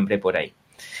 diciembre, por ahí.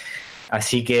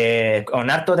 Así que con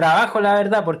harto trabajo, la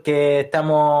verdad, porque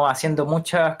estamos haciendo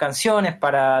muchas canciones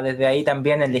para desde ahí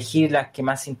también elegir las que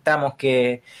más sintamos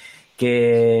que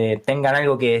tengan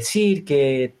algo que decir,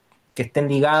 que estén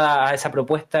ligadas a esa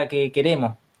propuesta que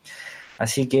queremos.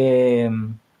 Así que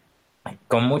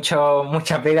con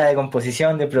mucha pega de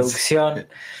composición, de producción,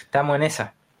 estamos en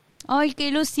esa. ¡Ay, qué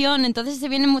ilusión! Entonces se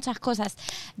vienen muchas cosas.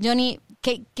 Jhonny,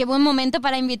 qué buen momento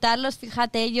para invitarlos.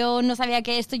 Fíjate, yo no sabía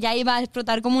que esto ya iba a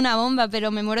explotar como una bomba, pero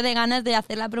me muero de ganas de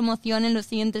hacer la promoción en los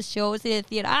siguientes shows y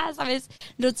decir, ¿sabes?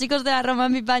 Los chicos de la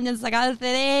Román BigBang han sacado el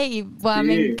CD y ¡buah, Sí.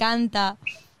 me encanta!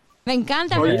 Me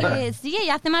encanta Oye. porque sí, y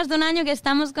hace más de un año que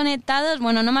estamos conectados,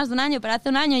 bueno, no más de un año, pero hace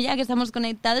un año ya que estamos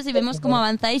conectados y vemos cómo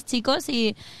avanzáis, chicos,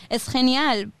 y es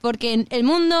genial, porque el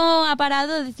mundo ha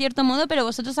parado de cierto modo, pero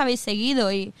vosotros habéis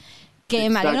seguido y que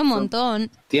me alegro un Exacto. montón.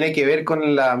 Tiene que ver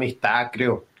con la amistad,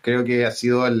 creo. Creo que ha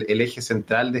sido el eje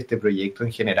central de este proyecto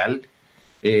en general,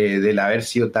 del haber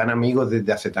sido tan amigos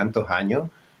desde hace tantos años,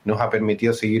 nos ha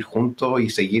permitido seguir juntos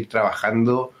y seguir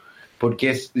trabajando,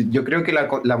 porque yo creo que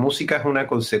la música es una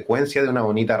consecuencia de una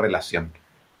bonita relación.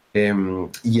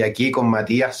 Y aquí con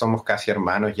Matías somos casi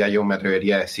hermanos, ya yo me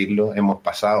atrevería a decirlo, hemos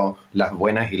pasado las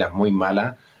buenas y las muy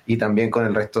malas, y también con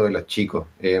el resto de los chicos.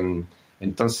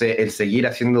 Entonces, el seguir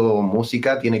haciendo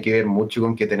música tiene que ver mucho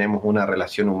con que tenemos una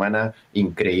relación humana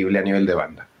increíble a nivel de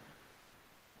banda.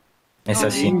 Eso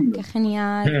Ay, sí. ¡Qué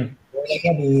genial!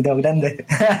 Bonito, grande.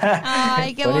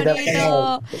 ¡Ay, qué Bonito.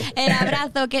 bonito! El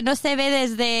abrazo que no se ve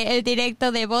desde el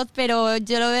directo de voz, pero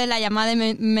yo lo veo en la llamada y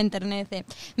me enternece.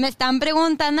 Me están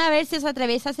preguntando a ver si os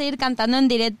atrevéis a seguir cantando en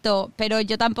directo, pero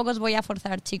yo tampoco os voy a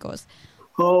forzar, chicos.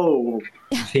 Oh,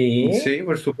 Sí. Sí,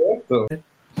 por supuesto.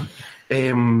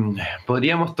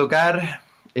 Podríamos tocar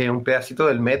un pedacito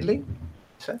del medley,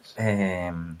 ¿sabes?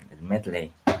 El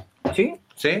medley. ¿Sí?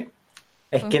 ¿Sí?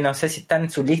 Es que no sé si está en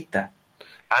su lista.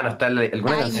 No está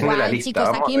alguna Da canción de la igual, lista. chicos,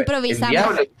 Vamos aquí a ver. improvisamos. El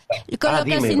diablo. Con lo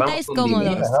que os Dime, sintáis vamos con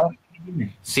cómodos.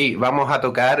 Sí, vamos a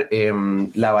tocar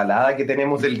la balada que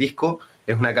tenemos del disco.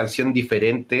 Es una canción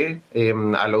diferente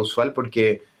a lo usual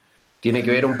porque tiene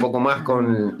que ver un poco más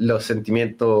con los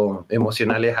sentimientos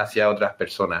emocionales hacia otras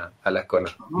personas a las que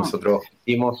nosotros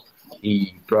hicimos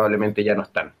y probablemente ya no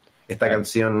están. Esta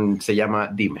canción se llama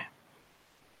Dime.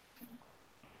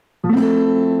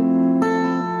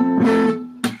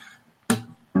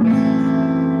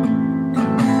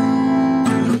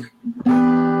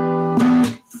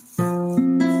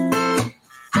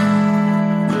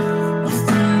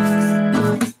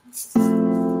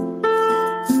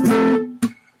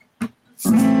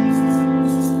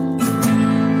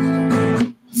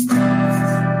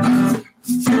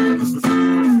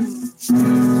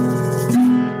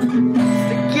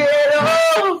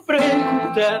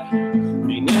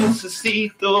 Y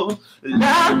necesito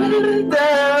la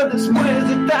verdad después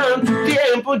de tanto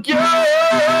tiempo. Yo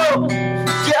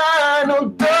ya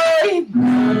no doy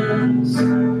más.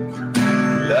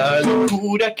 La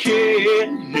locura que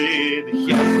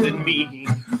dejaste en mí.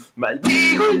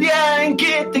 Maldigo el día en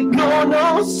que te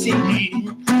conocí.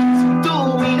 Sin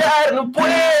tu mirar no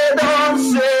puedo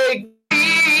seguir.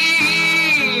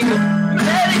 Me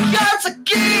dejas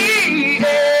aquí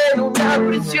en una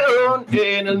prisión,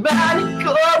 en el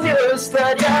manicomio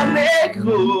estaría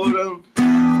mejor.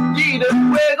 Y de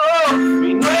fuego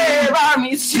mi nueva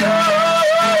misión.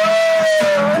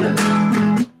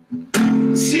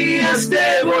 Si has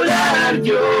de volar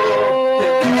yo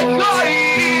te dejo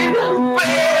ir,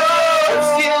 pero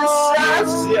si es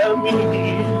hacia mí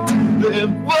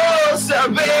debo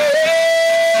saber.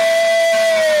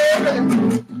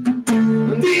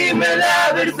 Dime la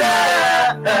verdad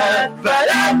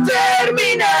para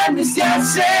terminar mis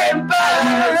días en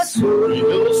paz.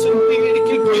 Solo sentir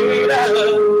que quiera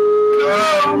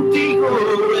contigo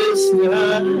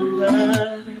estar.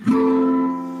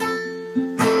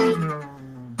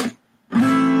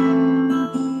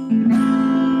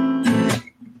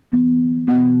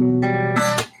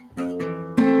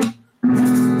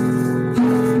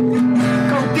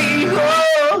 Contigo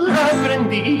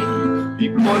aprendí y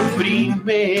por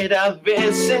primera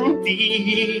vez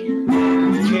sentí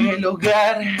que el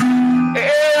hogar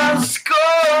es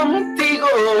contigo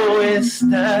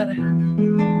estar.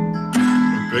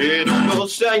 Pero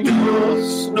los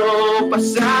años no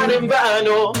pasan en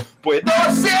vano. Puedo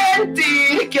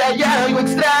sentir que hay algo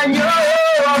extraño.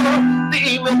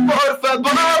 Dime por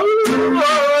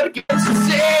favor qué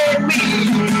haces en mí.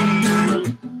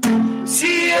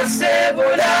 Si es de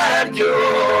volar yo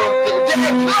te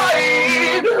dejo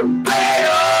ir,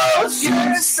 pero si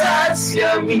es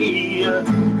hacia mí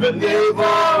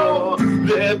debo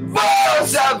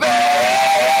saber.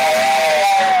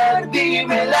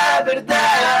 Dime la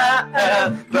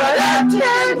verdad para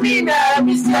terminar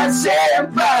mis días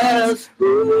en paz.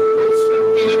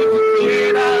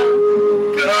 Quiera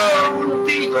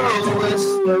contigo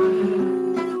estar.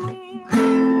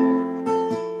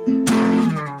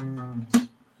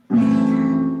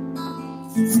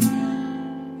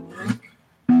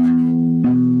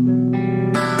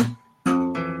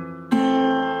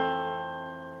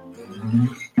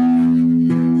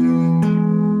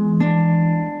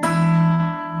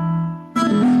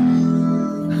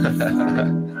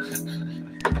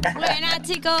 Buena,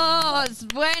 chicos,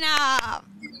 buena.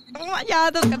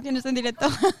 Ya, 2 canciones en directo.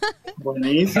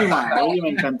 Buenísima, oye, me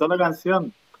encantó la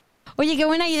canción. Oye, qué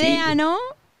buena idea, ¿no?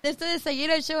 Esto de seguir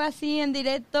el show así en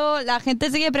directo, la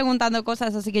gente sigue preguntando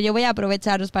cosas, así que yo voy a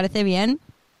aprovechar, ¿os parece bien?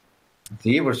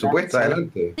 Sí, por supuesto,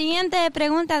 adelante. Siguiente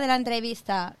pregunta de la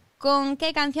entrevista. ¿Con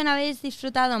qué canción habéis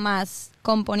disfrutado más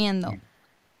componiendo?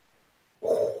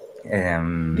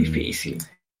 Difícil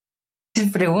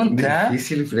pregunta.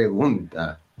 Difícil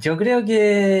pregunta. Yo creo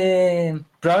que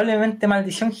probablemente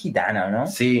Maldición Gitana, ¿no?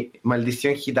 Sí,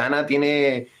 Maldición Gitana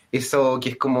tiene eso que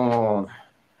es como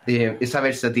esa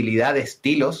versatilidad de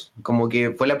estilos, como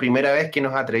que fue la primera vez que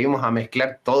nos atrevimos a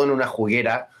mezclar todo en una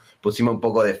juguera. Pusimos un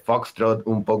poco de foxtrot,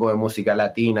 un poco de música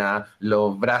latina,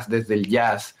 los brass desde el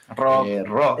jazz,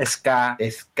 rock, ska,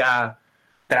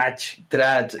 trash,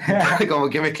 como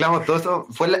que mezclamos todo eso.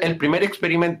 Fue el primer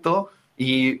experimento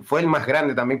y fue el más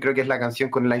grande también, creo que es la canción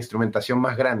con la instrumentación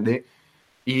más grande.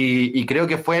 Y creo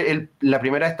que fue la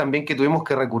primera vez también que tuvimos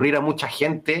que recurrir a mucha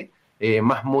gente,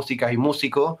 más músicas y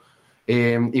músicos.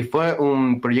 Y fue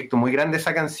un proyecto muy grande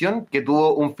esa canción que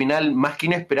tuvo un final más que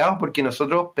inesperado porque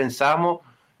nosotros pensábamos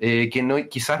que no,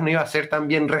 quizás no iba a ser tan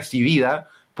bien recibida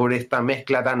por esta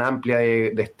mezcla tan amplia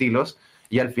de estilos,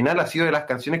 y al final ha sido de las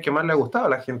canciones que más le ha gustado a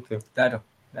la gente. Claro,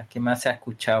 las que más se ha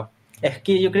escuchado. Es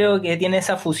que yo creo que tiene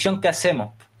esa fusión que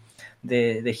hacemos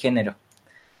de género.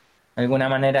 De alguna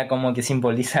manera como que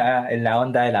simboliza la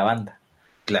onda de la banda.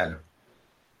 Claro.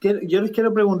 Yo les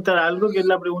quiero preguntar algo, que es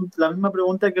la misma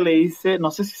pregunta que le hice, no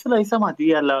sé si se la hice a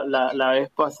Matías la vez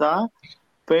pasada,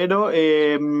 pero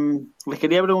les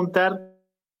quería preguntar,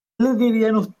 ¿qué les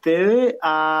dirían ustedes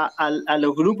a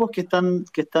los grupos que están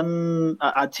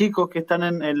a chicos que están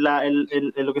en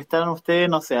lo que están ustedes,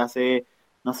 no sé, hace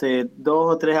 2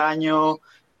 o 3 años,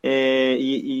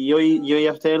 y hoy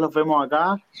a ustedes los vemos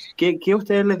acá? ¿Qué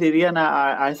ustedes les dirían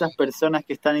a esas personas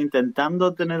que están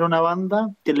intentando tener una banda?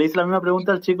 Que le hice la misma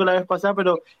pregunta al chico la vez pasada,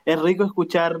 pero es rico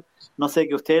escuchar, no sé,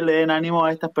 que ustedes le den ánimo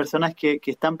a estas personas que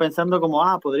están pensando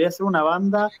como, podría ser una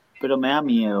banda, pero me da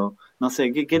miedo. No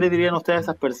sé, ¿qué le dirían ustedes a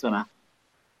esas personas?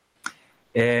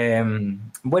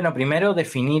 Bueno, primero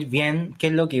definir bien qué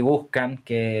es lo que buscan,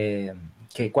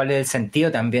 cuál es el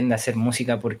sentido también de hacer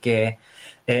música, porque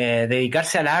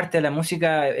dedicarse al arte, a la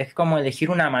música, es como elegir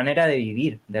una manera de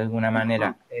vivir, de alguna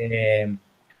manera.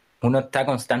 Uno está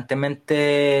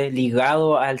constantemente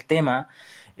ligado al tema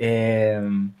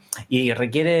y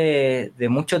requiere de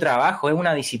mucho trabajo, es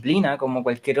una disciplina como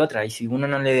cualquier otra, y si uno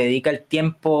no le dedica el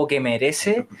tiempo que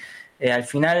merece, al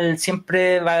final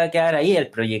siempre va a quedar ahí el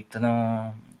proyecto,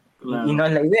 ¿no? Claro. Y no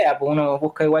es la idea, pues uno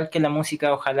busca igual que la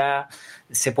música, ojalá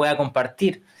se pueda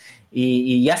compartir.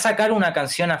 Y ya sacar una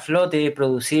canción a flote,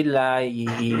 producirla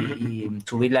y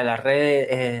subirla a las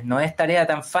redes, no es tarea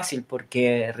tan fácil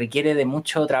porque requiere de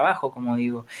mucho trabajo, como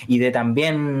digo, y de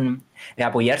también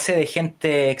apoyarse de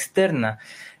gente externa.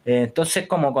 Entonces,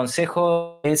 como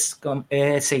consejo es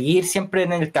seguir siempre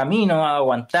en el camino,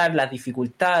 aguantar las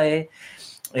dificultades,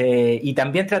 y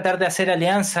también tratar de hacer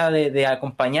alianza, de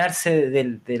acompañarse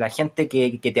de la gente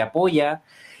que te apoya,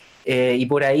 y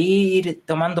por ahí ir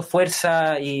tomando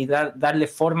fuerza y darle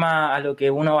forma a lo que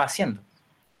uno va haciendo.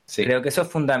 Sí. Creo que eso es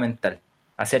fundamental,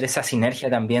 hacer esa sinergia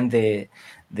también de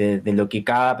lo que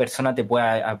cada persona te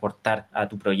pueda aportar a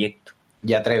tu proyecto.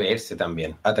 Y atreverse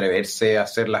también, atreverse a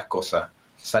hacer las cosas,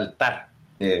 saltar,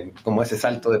 como ese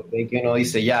salto de que uno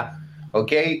dice ya,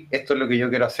 ok, esto es lo que yo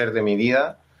quiero hacer de mi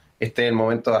vida, este es el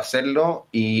momento de hacerlo,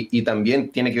 y también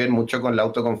tiene que ver mucho con la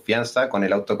autoconfianza, con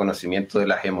el autoconocimiento de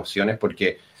las emociones,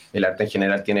 porque el arte en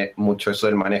general tiene mucho eso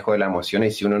del manejo de las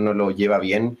emociones, y si uno no lo lleva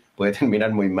bien puede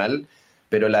terminar muy mal,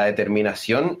 pero la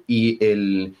determinación y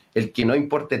el que no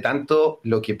importe tanto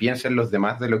lo que piensen los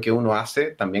demás de lo que uno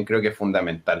hace, también creo que es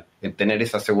fundamental, el tener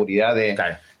esa seguridad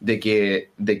de que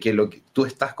lo que tú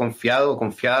estás confiado o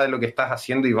confiada de lo que estás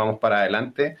haciendo y vamos para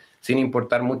adelante, sin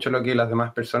importar mucho lo que las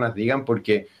demás personas digan,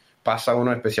 porque pasa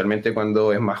uno, especialmente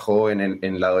cuando es más joven,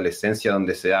 en la adolescencia,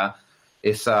 donde se da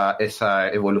esa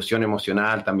evolución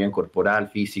emocional, también corporal,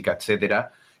 física,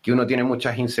 etcétera, que uno tiene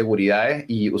muchas inseguridades,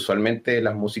 y usualmente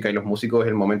las músicas y los músicos es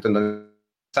el momento en donde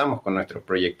empezamos con nuestros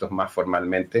proyectos más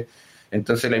formalmente.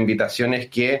 Entonces la invitación es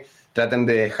que traten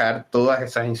de dejar todas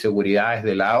esas inseguridades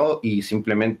de lado y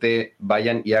simplemente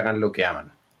vayan y hagan lo que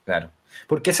aman. Claro,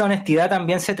 porque esa honestidad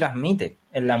también se transmite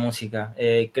en la música.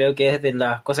 Creo que es de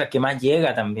las cosas que más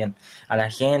llega también a la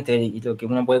gente y lo que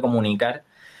uno puede comunicar.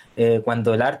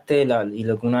 Cuando el arte y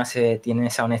lo que uno hace tiene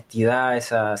esa honestidad,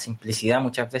 esa simplicidad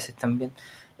muchas veces también,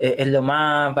 es lo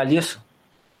más valioso,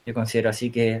 yo considero.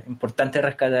 Así que es importante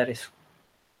rescatar eso.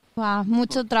 Wow,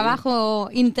 mucho trabajo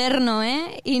interno,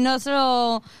 y no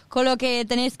solo con lo que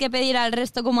tenéis que pedir al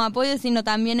resto como apoyo, sino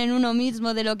también en uno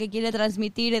mismo, de lo que quiere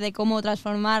transmitir y de cómo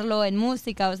transformarlo en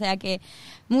música. O sea que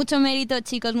mucho mérito,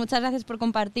 chicos, muchas gracias por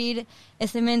compartir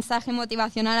ese mensaje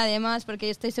motivacional, además, porque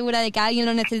estoy segura de que alguien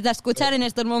lo necesita escuchar en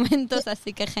estos momentos,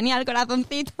 así que genial,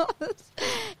 corazoncitos.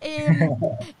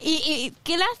 Y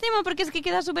qué lástima, porque es que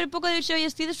queda súper poco del show y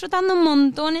estoy disfrutando un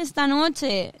montón esta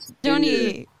noche.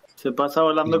 Jhonny, se pasa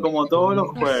volando como todos los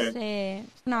jueves.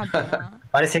 No sé,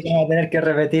 Parece que vamos a tener que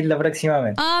repetirlo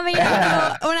próximamente.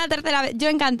 Mira, una tercera vez. Yo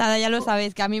encantada, ya lo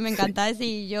sabéis, que a mí me encanta.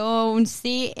 Y yo un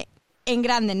sí en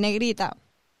grande, en negrita.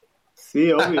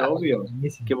 Sí, obvio.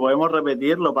 Que podemos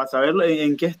repetirlo para saber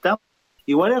en qué estamos.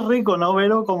 Igual es rico, ¿no,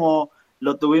 Vero? Como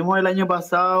lo tuvimos el año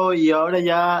pasado y ahora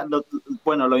ya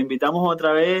lo invitamos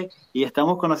otra vez y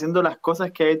estamos conociendo las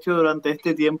cosas que ha hecho durante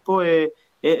este tiempo.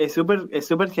 Es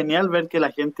súper genial ver que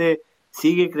la gente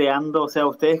sigue creando, o sea,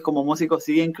 ustedes como músicos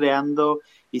siguen creando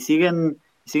y siguen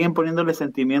poniéndole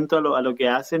sentimiento a lo que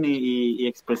hacen y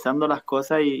expresando las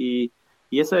cosas, y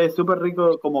eso es súper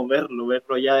rico como verlo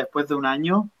ya después de un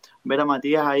año, ver a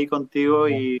Matías ahí contigo.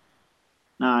 Y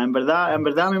nada, en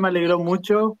verdad a mí me alegró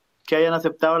mucho que hayan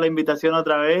aceptado la invitación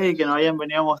otra vez y que nos hayan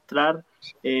venido a mostrar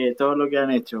todo lo que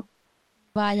han hecho.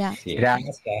 Vaya. Sí,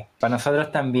 gracias. Para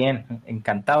nosotros también.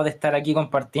 Encantado de estar aquí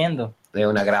compartiendo. De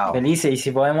un agrado. Felices. Y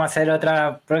si podemos hacer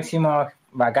otra próxima,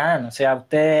 bacán. O sea,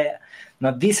 ustedes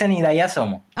nos dicen y de allá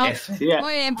somos. Eso. Sí,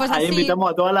 Muy bien, pues ahí así.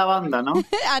 invitamos a toda la banda, ¿no?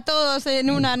 A todos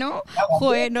en una, ¿no?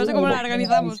 Joder, no sé cómo la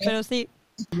organizamos, pero sí.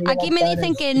 Aquí me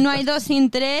dicen que no hay 2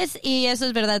 sin 3 y eso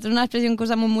es verdad, es una expresión que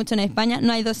usamos mucho en España,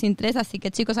 no hay 2 sin 3, así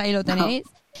que chicos, ahí lo tenéis.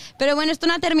 Pero bueno, esto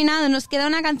no ha terminado, nos queda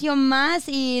una canción más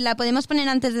y la podemos poner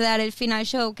antes de dar el final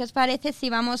show. ¿Qué os parece si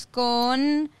vamos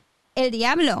con El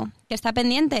Diablo, que está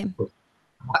pendiente?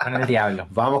 Con el diablo.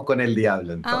 Vamos con el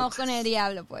diablo, entonces. Vamos con El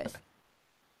Diablo, pues.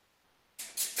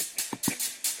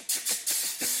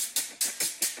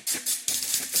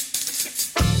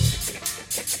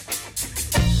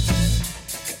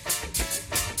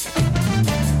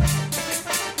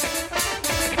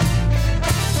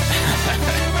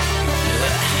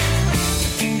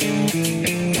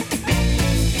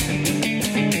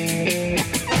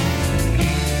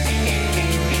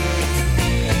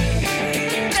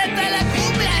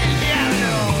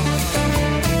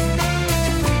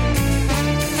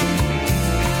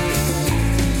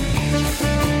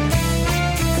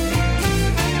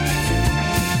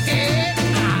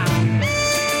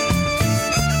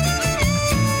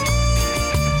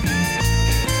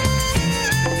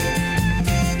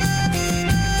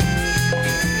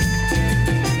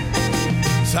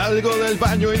 Salgo del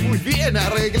baño y muy bien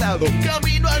arreglado,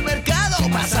 camino al mercado,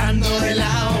 pasando de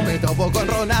lado. Me topo con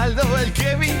Ronaldo, el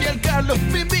Kevin y el Carlos.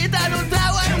 Me invitan un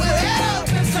trago al huevero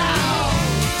pesado.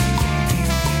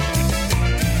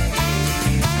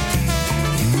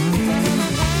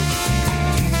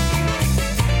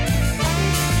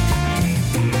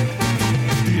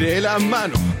 Tiré las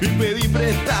manos y pedí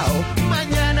prestado.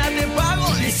 Mañana te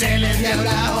pago, dice el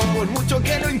endiablado. Por mucho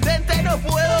que lo intente no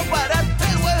puedo parar.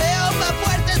 El hueveo más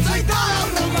fuerte, soy todo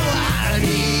un jugar.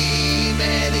 Y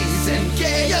me dicen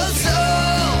que yo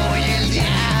soy el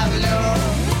diablo.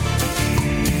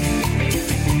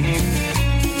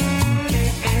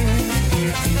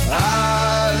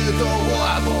 Alto,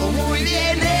 guapo, muy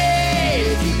bien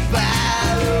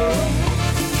equipado.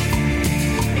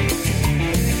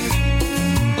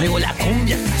 Luego la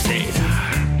cumbia casera.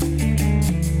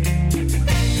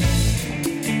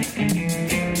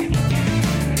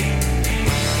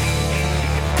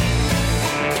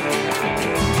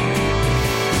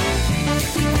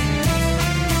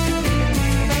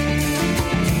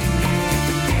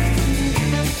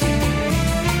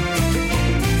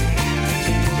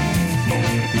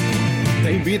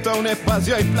 Te invito a un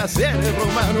espacio, hay placeres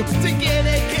romanos. Si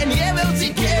quieres que nieve o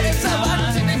si quieres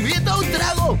sabano. Si te invito a un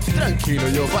trago, tranquilo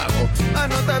yo pago.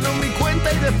 Anótalo en mi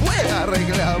cuenta y después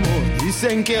arreglamos.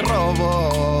 Dicen que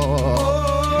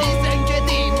robo, dicen que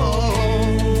timo.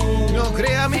 No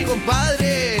crea mi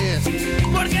compadre,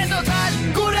 porque total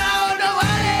curado no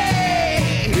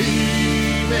vale.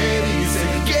 Y me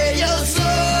dicen que yo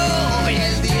soy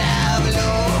el diablo.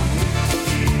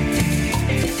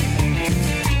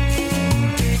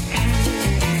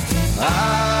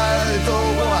 Alto,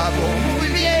 guapo, muy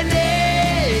bien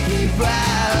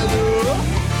equipado.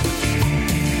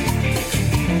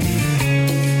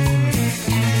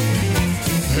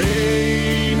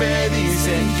 Y me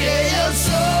dicen que yo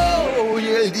soy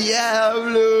el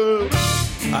diablo.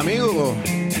 Amigo,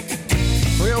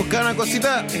 voy a buscar una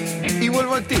cosita y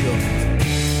vuelvo al tiro.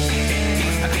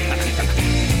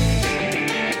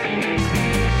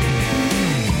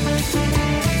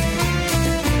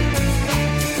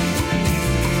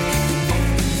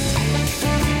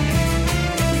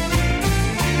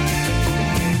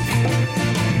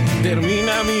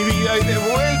 Termina mi vida y de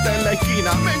vuelta en la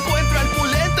esquina me encuentro al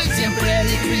pulento y siempre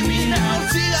discrimina.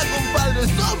 Siga, compadre,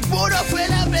 son puros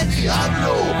pelambres,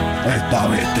 diablo. Esta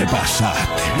vez te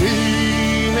pasaste.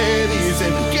 Y me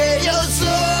dicen que yo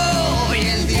soy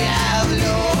el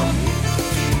diablo.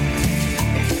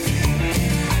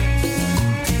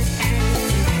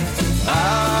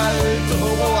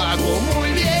 Alto, hago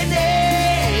muy bien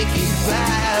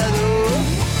equipado.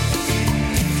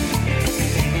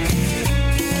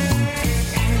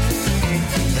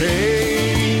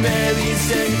 Y me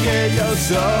dicen que yo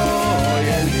soy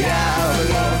el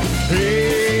diablo. Y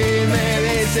me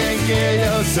dicen que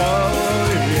yo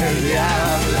soy el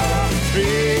diablo. Y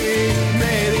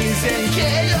me dicen que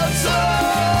yo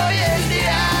soy el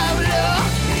diablo.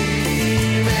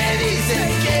 Y me dicen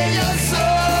que yo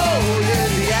soy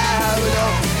el diablo.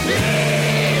 Y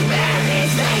me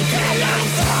dicen que yo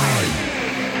soy.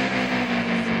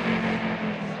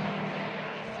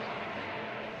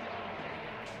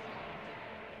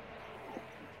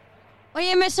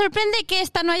 Oye, me sorprende que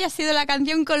esta no haya sido la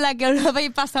canción con la que os lo habéis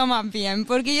pasado más bien,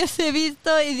 porque yo os he visto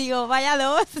y digo, vaya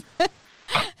dos.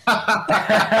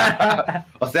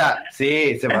 O sea,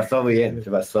 sí, se pasó bien. Se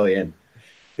pasó bien.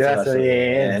 Sí, Se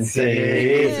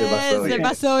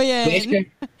pasó bien. De hecho,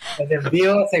 el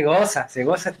envío se goza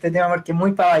este tema porque es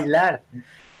muy para bailar.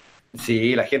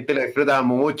 Sí, la gente lo disfruta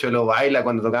mucho, lo baila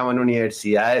cuando tocamos en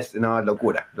universidades. No,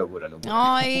 locura.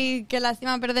 Ay, qué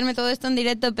lástima perderme todo esto en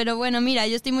directo, pero bueno, mira,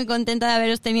 yo estoy muy contenta de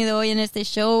haberos tenido hoy en este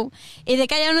show y de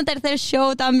que haya un tercer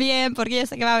show también, porque yo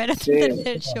sé que va a haber otro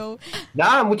tercer show.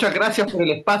 Nada, muchas gracias por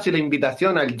el espacio y la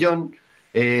invitación al John.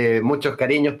 Muchos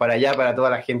cariños para allá, para toda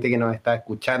la gente que nos está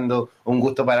escuchando. Un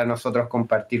gusto para nosotros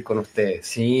compartir con ustedes.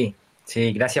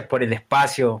 Sí, gracias por el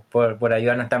espacio, por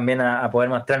ayudarnos también a poder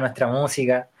mostrar nuestra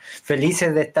música.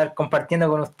 Felices de estar compartiendo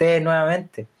con ustedes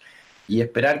nuevamente. Y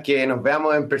esperar que nos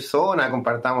veamos en persona,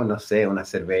 compartamos, no sé, una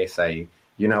cerveza y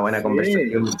una buena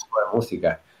conversación de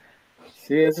música.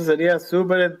 Sí, eso sería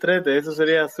súper entrete, eso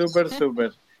sería súper.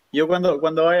 Yo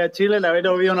cuando vaya a Chile, la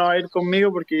Vero obvio no va a ir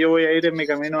conmigo porque yo voy a ir en mi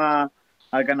camino a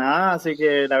Canadá, así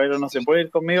que la Vero no se puede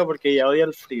ir conmigo porque ella odia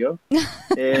el frío.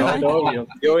 Lo obvio.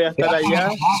 Yo voy a estar allá.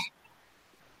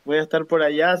 Voy a estar por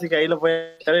allá, así que ahí los voy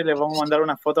a estar y les vamos a mandar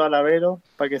unas fotos a la Vero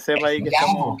para que sepa ahí que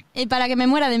estamos. Y para que me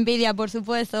muera de envidia, por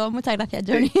supuesto. Muchas gracias,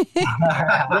 Jhonny. Sí.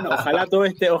 Bueno, ojalá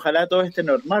todo esté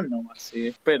normal nomás, sí,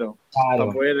 espero. Claro.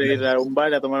 Para poder ir a un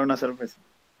bar a tomar una cerveza.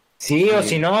 Sí, o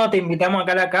si no, te invitamos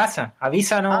acá a la casa.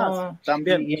 Avísanos.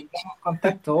 También. Y estamos en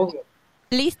contacto, obvio.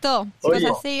 Listo, Oye, pues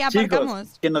así aparcamos.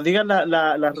 Chicos, que nos digan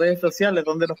las redes sociales,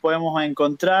 dónde nos podemos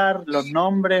encontrar, los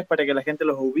nombres para que la gente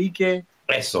los ubique.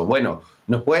 Eso, bueno,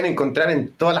 nos pueden encontrar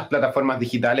en todas las plataformas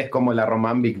digitales como la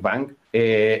Román BigBang.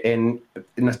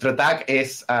 Nuestro tag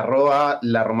es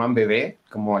 @la Román BB,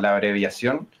 como la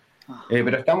abreviación.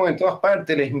 Pero estamos en todas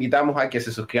partes. Les invitamos a que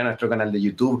se suscriban a nuestro canal de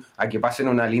YouTube, a que pasen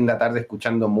una linda tarde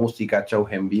escuchando música, shows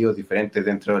en vivo diferentes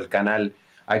dentro del canal,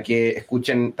 a que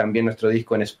escuchen también nuestro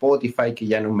disco en Spotify, que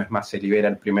ya en un mes más se libera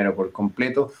el primero por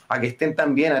completo, a que estén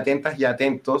también atentas y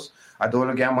atentos a todo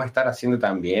lo que vamos a estar haciendo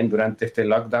también durante este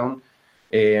lockdown,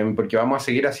 porque vamos a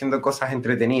seguir haciendo cosas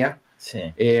entretenidas.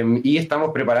 Sí. Y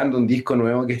estamos preparando un disco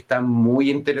nuevo que está muy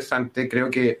interesante. Creo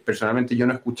que personalmente yo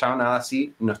no he escuchado nada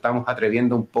así. Nos estamos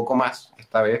atreviendo un poco más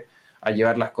esta vez a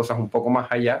llevar las cosas un poco más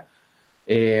allá.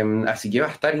 Así que va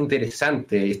a estar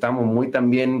interesante. Estamos muy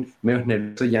también menos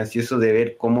nerviosos y ansiosos de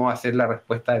ver cómo va a ser la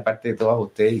respuesta de parte de todos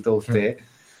ustedes y todos ustedes.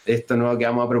 Esto nuevo que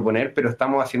vamos a proponer, pero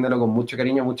estamos haciéndolo con mucho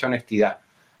cariño, mucha honestidad.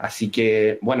 Así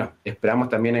que, bueno, esperamos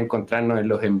también encontrarnos en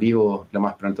los en vivo lo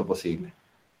más pronto posible.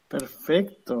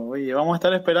 Perfecto. Oye, vamos a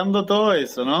estar esperando todo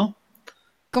eso, ¿no?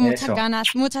 Con muchas ganas,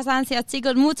 muchas ansias,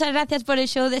 chicos. Muchas gracias por el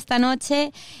show de esta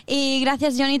noche y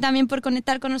gracias, Jhonny, también por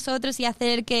conectar con nosotros y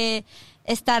hacer que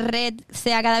esta red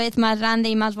sea cada vez más grande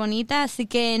y más bonita. Así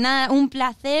que nada, un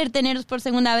placer teneros por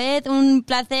segunda vez, un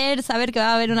placer saber que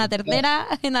va a haber una tercera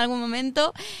en algún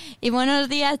momento. Y buenos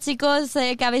días, chicos,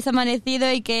 que habéis amanecido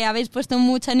y que habéis puesto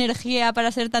mucha energía para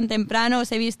ser tan temprano.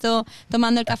 Os he visto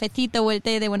tomando el cafecito o el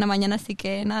té de buena mañana, así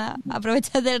que nada,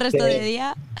 aprovechad el resto del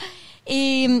día.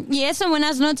 Y eso,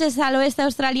 buenas noches al oeste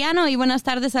australiano y buenas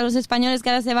tardes a los españoles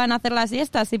que ahora se van a hacer la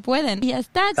siesta, si pueden. Y ya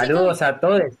está, chicos. Saludos a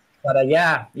todos para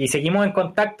allá y seguimos en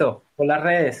contacto por las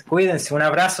redes. Cuídense, un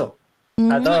abrazo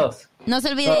a todos. No os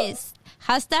olvidéis,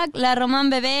 hashtag la Román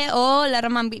BB o la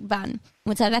Román BigBang.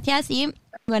 Muchas gracias y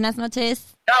buenas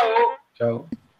noches. Chao. Chao.